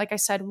movement, like I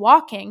said,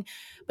 walking,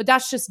 but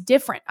that's just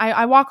different.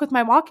 I walk with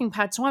my walking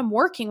pad, so I'm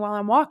working while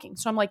I'm walking.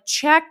 So I'm like,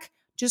 check,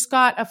 just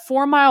got a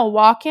 4-mile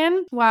walk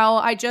in while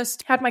I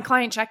just had my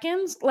client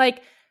check-ins.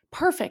 Like,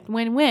 perfect,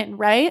 win-win,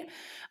 right?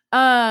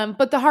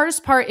 But the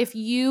hardest part, if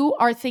you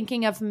are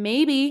thinking of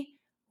maybe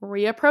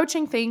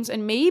reapproaching things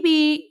and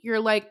maybe you're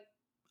like,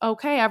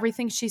 okay,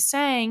 everything she's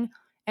saying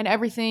and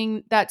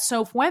everything that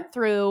Soph went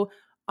through,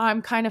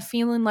 I'm kind of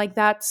feeling like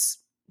that's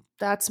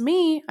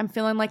me. I'm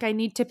feeling like I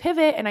need to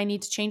pivot and I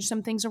need to change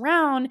some things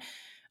around.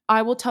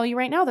 I will tell you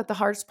right now that the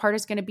hardest part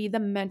is going to be the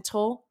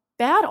mental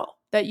battle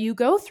that you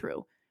go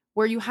through,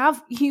 where you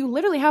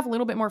literally have a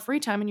little bit more free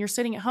time and you're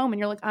sitting at home and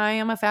you're like, I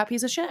am a fat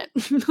piece of shit.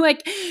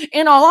 Like,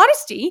 in all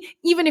honesty,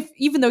 even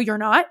though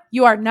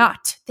you are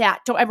not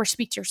that. Don't ever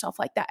speak to yourself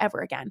like that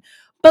ever again.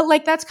 But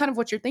like, that's kind of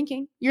what you're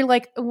thinking. You're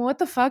like, what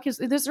the fuck is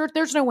this?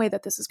 There's no way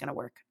that this is going to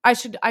work. I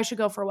should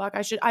go for a walk.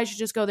 I should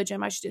just go to the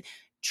gym.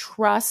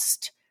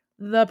 Trust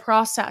the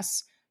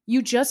process.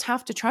 You just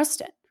have to trust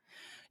it.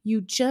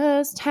 You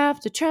just have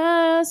to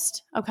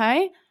trust.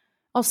 Okay.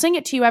 I'll sing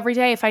it to you every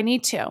day if I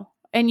need to.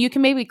 And you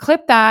can maybe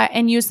clip that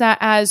and use that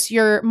as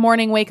your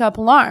morning wake up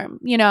alarm,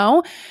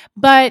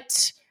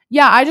 But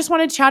yeah, I just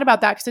wanted to chat about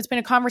that because it's been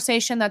a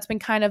conversation that's been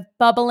kind of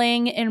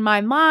bubbling in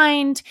my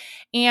mind.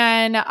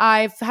 And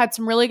I've had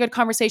some really good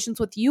conversations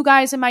with you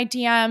guys in my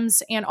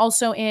DMs and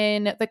also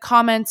in the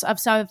comments of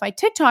some of my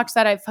TikToks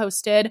that I've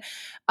posted,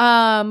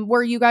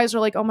 where you guys are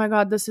like, oh my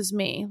God, this is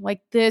me.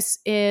 Like, this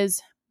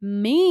is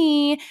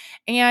me.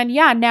 And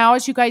yeah, now,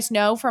 as you guys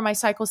know, for my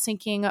cycle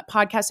syncing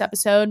podcast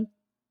episode,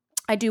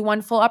 I do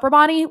one full upper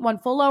body, one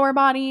full lower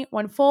body,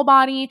 one full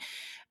body,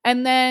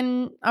 and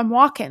then I'm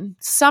walking.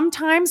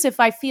 Sometimes if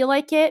I feel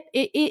like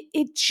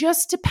it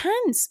just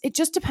depends. It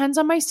just depends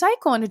on my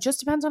cycle and it just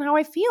depends on how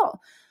I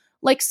feel.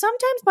 Like,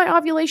 sometimes my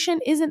ovulation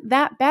isn't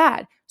that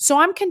bad. So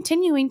I'm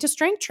continuing to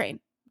strength train.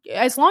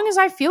 As long as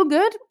I feel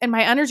good and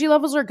my energy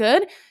levels are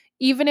good,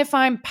 even if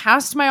I'm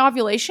past my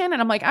ovulation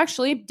and I'm like,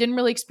 actually didn't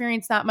really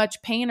experience that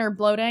much pain or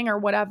bloating or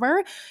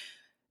whatever,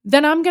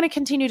 then I'm going to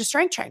continue to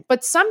strength train.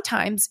 But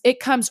sometimes it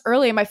comes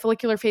early and my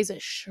follicular phase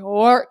is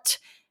short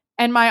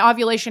and my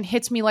ovulation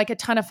hits me like a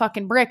ton of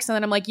fucking bricks. And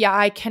then I'm like, yeah,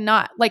 I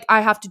cannot, like,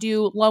 I have to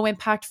do low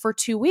impact for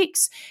 2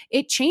 weeks.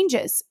 It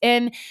changes.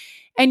 And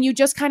you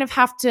just kind of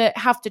have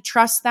to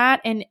trust that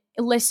and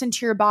listen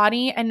to your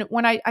body. And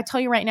when I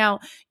tell you right now,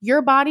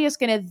 your body is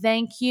going to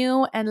thank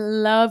you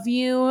and love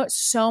you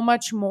so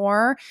much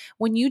more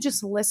when you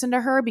just listen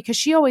to her, because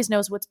she always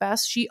knows what's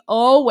best. She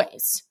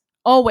always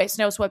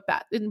knows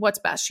what's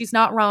best. She's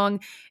not wrong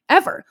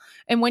ever.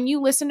 And when you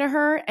listen to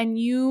her and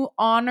you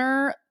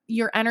honor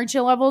your energy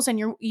levels and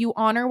you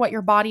honor what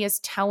your body is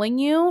telling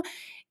you,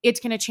 it's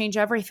going to change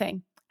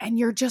everything. And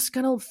you're just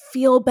going to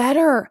feel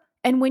better.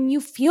 And when you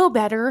feel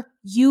better,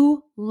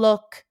 you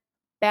look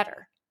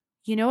better.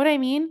 You know what I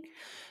mean?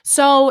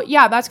 So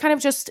yeah, that's kind of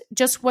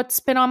just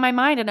what's been on my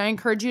mind. And I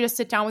encourage you to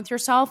sit down with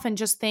yourself and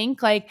just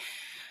think, like,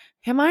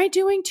 am I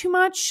doing too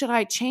much? Should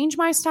I change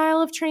my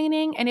style of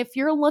training? And if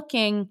you're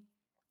looking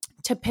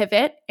to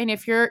pivot and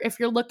if you're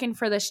looking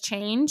for this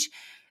change,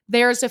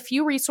 there's a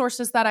few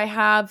resources that I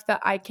have that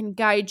I can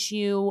guide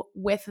you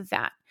with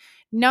that.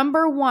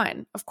 Number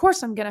one, of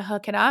course I'm going to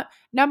hook it up.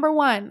 Number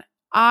one,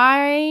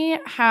 I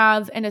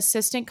have an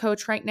assistant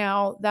coach right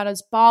now that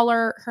is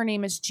baller. Her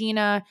name is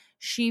Gina.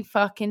 She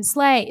fucking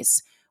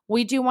slays.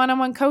 We do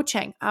one-on-one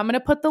coaching. I'm going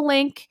to put the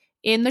link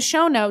in the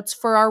show notes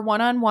for our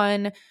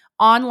one-on-one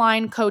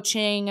online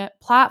coaching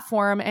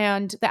platform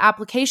and the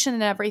application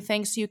and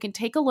everything, so you can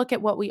take a look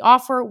at what we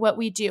offer, what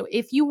we do.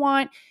 If you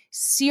want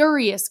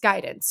serious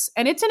guidance,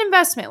 and it's an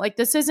investment, like,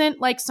 this isn't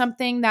like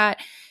something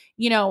that,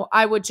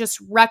 I would just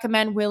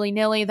recommend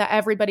willy-nilly that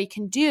everybody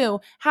can do.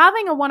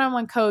 Having a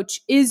one-on-one coach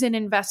is an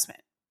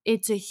investment.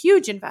 It's a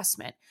huge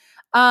investment.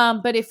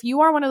 But if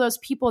you are one of those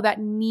people that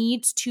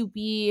needs to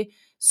be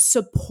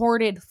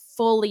supported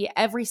fully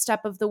every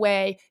step of the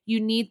way, you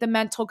need the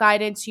mental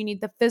guidance, you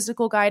need the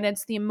physical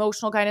guidance, the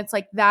emotional guidance.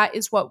 Like, that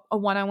is what a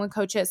one-on-one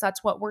coach is.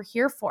 That's what we're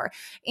here for.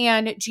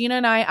 And Gina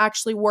and I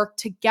actually work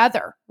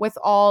together with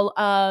all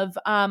of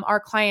our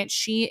clients.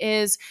 She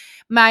is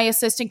my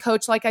assistant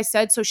coach, like I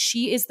said. So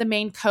she is the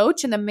main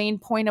coach and the main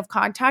point of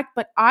contact,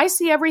 but I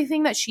see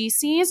everything that she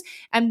sees,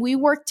 and we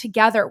work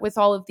together with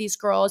all of these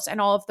girls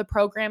and all of the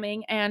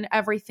programming and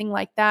everything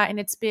like that. And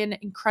it's been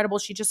incredible.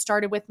 She just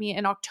started with me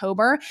in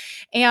October,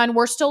 and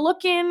we're still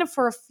looking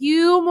for a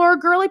few more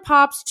girly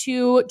pops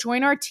to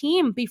join our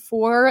team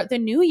before the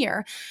new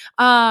year.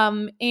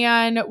 And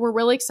we're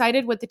really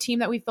excited with the team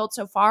that we've built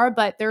so far,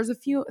 but there's a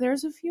few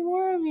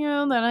more of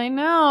you that I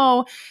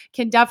know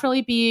can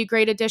definitely be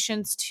great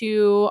additions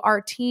to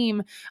our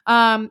team.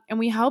 And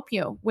we help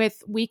you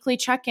with weekly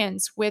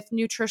check-ins, with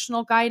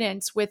nutritional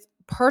guidance, with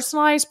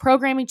personalized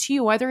programming to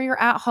you, whether you're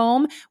at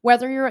home,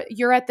 whether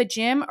you're at the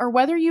gym, or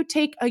whether you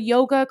take a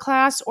yoga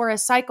class or a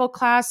cycle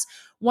class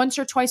once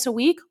or twice a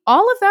week.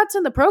 All of that's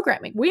in the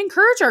programming. We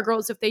encourage our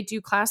girls, if they do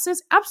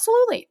classes,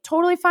 absolutely,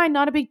 totally fine,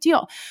 not a big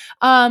deal.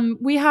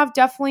 We have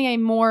definitely a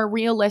more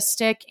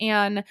realistic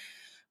and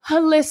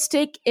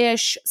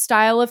holistic-ish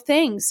style of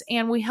things,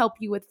 and we help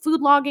you with food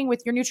logging,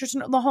 with your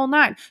nutrition, the whole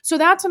nine. So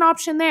that's an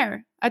option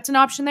there.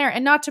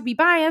 And not to be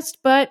biased,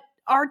 but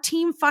our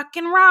team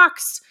fucking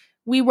rocks.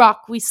 We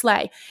rock, we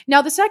slay.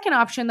 Now, the second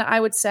option that I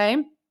would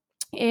say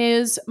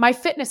is my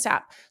fitness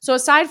app. So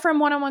aside from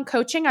one-on-one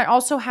coaching, I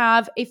also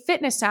have a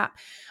fitness app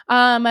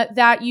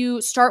that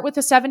you start with a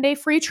 7-day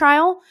free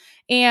trial.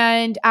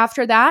 And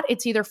after that,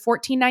 it's either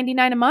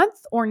 $14.99 a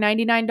month or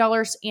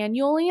 $99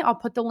 annually. I'll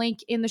put the link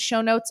in the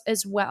show notes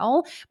as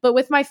well. But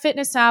with my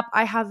fitness app,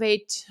 I have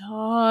a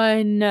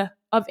ton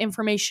of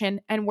information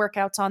and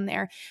workouts on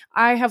there.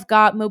 I have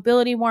got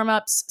mobility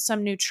warm-ups,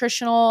 some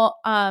nutritional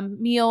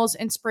meals,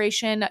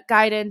 inspiration,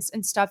 guidance,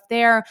 and stuff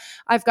there.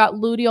 I've got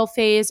luteal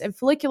phase and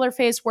follicular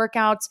phase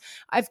workouts.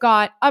 I've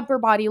got upper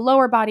body,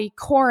 lower body,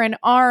 core and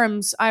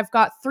arms. I've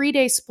got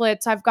 3-day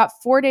splits. I've got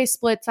 4-day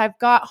splits. I've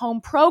got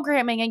home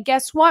programming. And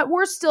guess what?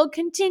 We're still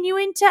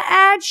continuing to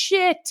add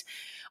shit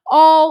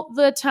all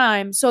the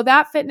time. So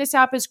that fitness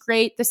app is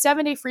great. The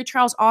 7-day free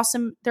trial is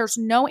awesome. There's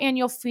no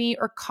annual fee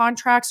or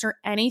contracts or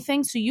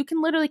anything. So you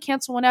can literally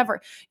cancel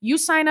whenever. You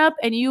sign up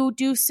and you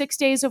do 6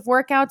 days of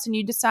workouts and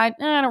you decide,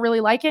 I don't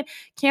really like it.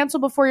 Cancel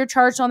before you're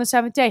charged on the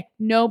 7th day.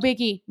 No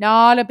biggie.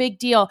 Not a big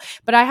deal.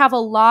 But I have a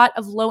lot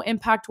of low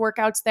impact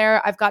workouts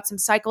there. I've got some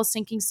cycle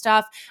syncing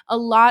stuff. A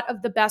lot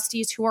of the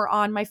besties who are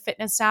on my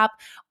fitness app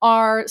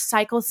are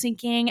cycle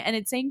syncing, and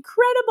it's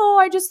incredible.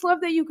 I just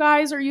love that you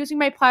guys are using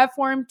my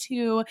platform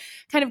to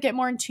kind of get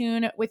more in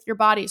tune with your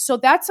body. So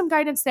that's some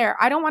guidance there.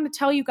 I don't want to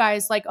tell you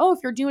guys like, oh, if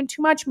you're doing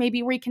too much,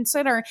 maybe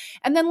reconsider,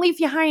 and then leave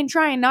you high and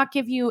dry and not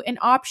give you an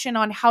option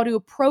on how to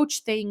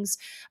approach things,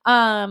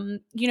 when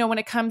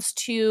it comes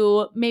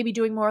to maybe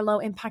doing more low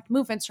impact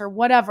movements or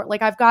whatever.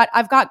 Like I've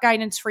got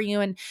guidance for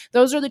you. And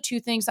those are the two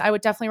things that I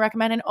would definitely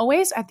recommend. And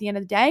always at the end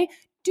of the day,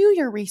 do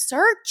your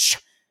research.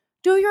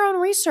 Do your own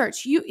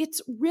research.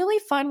 It's really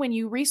fun when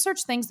you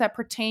research things that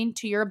pertain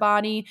to your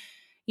body,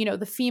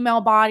 the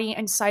female body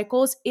and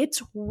cycles.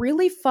 It's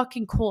really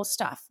fucking cool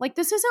stuff. Like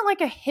this isn't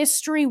like a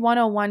history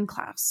 101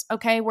 class,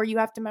 okay, where you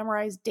have to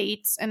memorize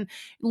dates and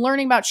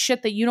learning about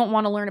shit that you don't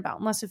want to learn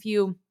about,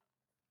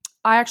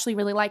 I actually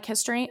really like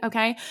history,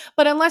 okay?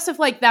 But unless if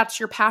like that's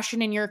your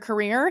passion in your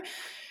career,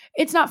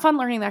 it's not fun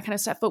learning that kind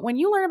of stuff. But when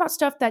you learn about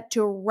stuff that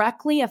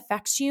directly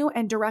affects you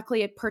and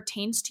directly it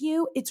pertains to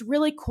you, it's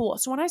really cool.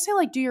 So when I say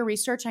like do your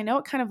research, I know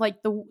it kind of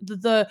like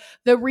the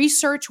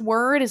research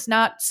word is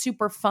not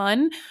super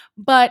fun,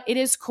 but it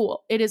is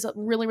cool. It is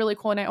really, really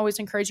cool. And I always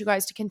encourage you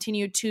guys to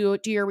continue to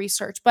do your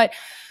research. But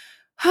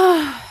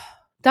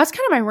that's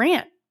kind of my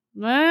rant.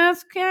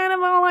 That's kind of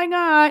all I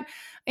got.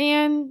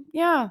 And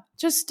yeah,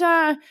 just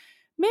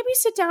maybe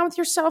sit down with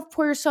yourself,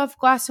 pour yourself a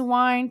glass of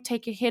wine,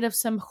 take a hit of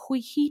some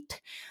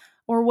heat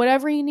or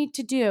whatever you need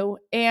to do,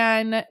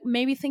 and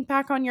maybe think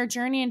back on your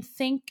journey and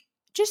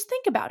just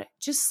think about it.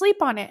 Just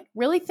sleep on it.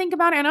 Really think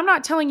about it. And I'm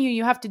not telling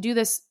you have to do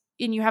this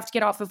and you have to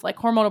get off of like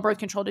hormonal birth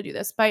control to do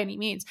this by any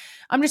means.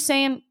 I'm just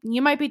saying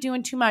you might be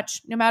doing too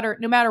much no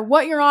matter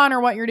what you're on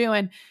or what you're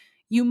doing.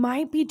 You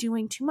might be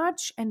doing too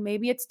much, and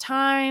maybe it's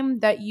time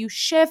that you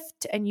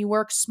shift and you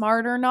work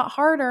smarter, not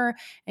harder,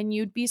 and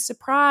you'd be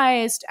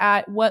surprised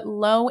at what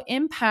low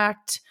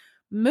impact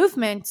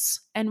movements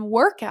and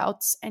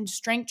workouts and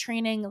strength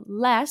training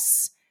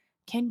less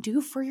can do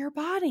for your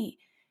body.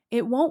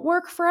 It won't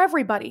work for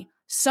everybody.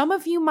 Some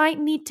of you might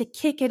need to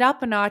kick it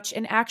up a notch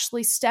and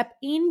actually step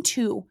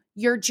into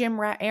your gym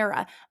rat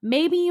era.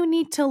 Maybe you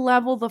need to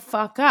level the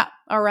fuck up,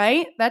 all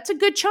right? That's a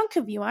good chunk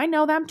of you. I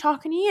know that I'm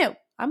talking to you.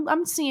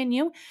 I'm seeing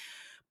you.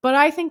 But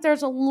I think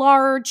there's a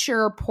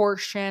larger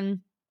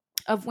portion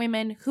of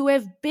women who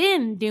have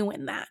been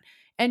doing that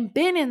and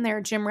been in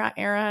their gym rat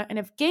era and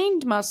have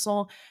gained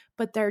muscle,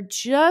 but they're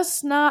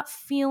just not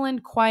feeling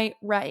quite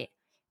right.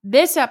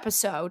 This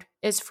episode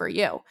is for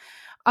you.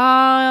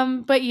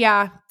 But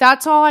yeah,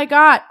 that's all I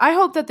got. I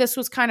hope that this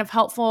was kind of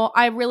helpful.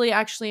 I really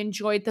actually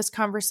enjoyed this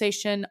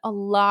conversation a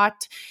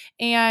lot.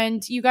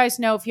 And you guys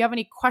know, if you have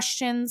any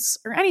questions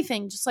or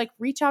anything, just like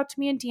reach out to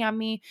me and DM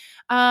me.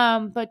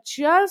 But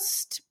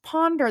just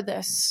ponder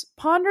this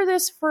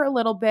for a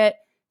little bit,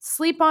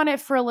 sleep on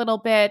it for a little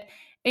bit,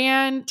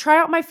 and try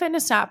out my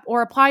fitness app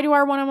or apply to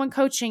our one-on-one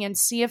coaching and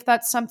see if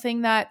that's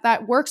something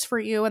that works for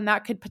you and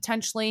that could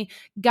potentially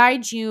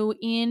guide you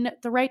in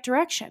the right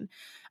direction.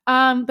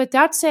 But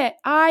that's it.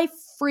 I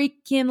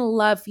freaking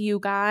love you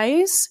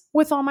guys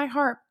with all my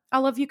heart. I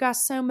love you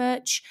guys so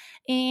much.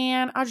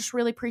 And I just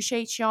really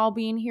appreciate y'all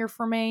being here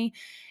for me.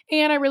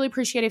 And I really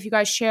appreciate if you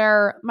guys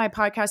share my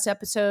podcast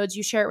episodes.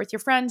 You share it with your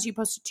friends. You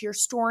post it to your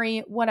story,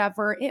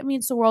 whatever. It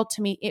means the world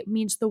to me. It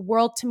means the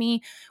world to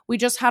me. We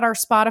just had our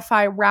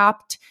Spotify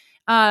Wrapped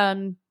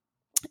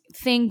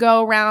thing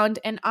go around,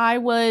 and I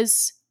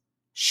was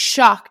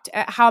shocked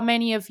at how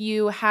many of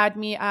you had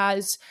me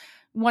as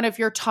one of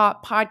your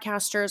top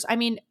podcasters. I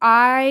mean,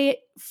 I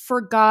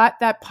forgot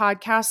that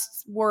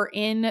podcasts were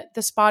in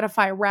the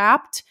Spotify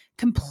Wrapped,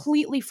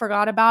 completely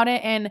forgot about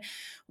it. And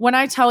when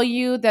I tell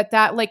you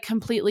that like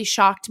completely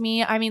shocked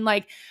me, I mean,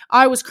 like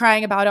I was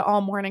crying about it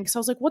all morning because I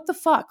was like, what the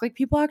fuck? Like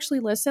people actually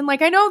listen.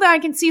 Like I know that I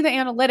can see the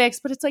analytics,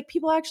 but it's like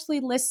people actually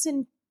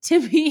listen to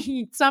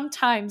me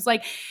sometimes.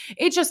 Like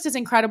it just is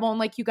incredible. And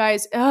like you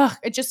guys,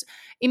 it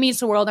means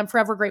the world. I'm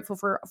forever grateful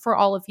for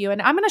all of you.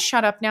 And I'm going to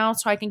shut up now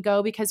so I can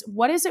go, because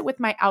what is it with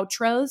my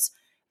outros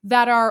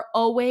that are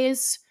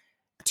always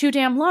too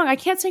damn long? I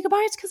can't say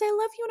goodbye. It's because I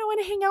love you and I want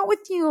to hang out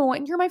with you.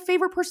 And you're my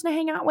favorite person to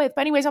hang out with.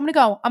 But anyways, I'm going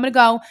to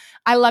go.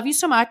 I love you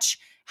so much.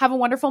 Have a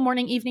wonderful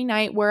morning, evening,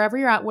 night, wherever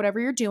you're at,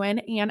 whatever you're doing.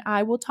 And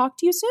I will talk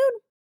to you soon.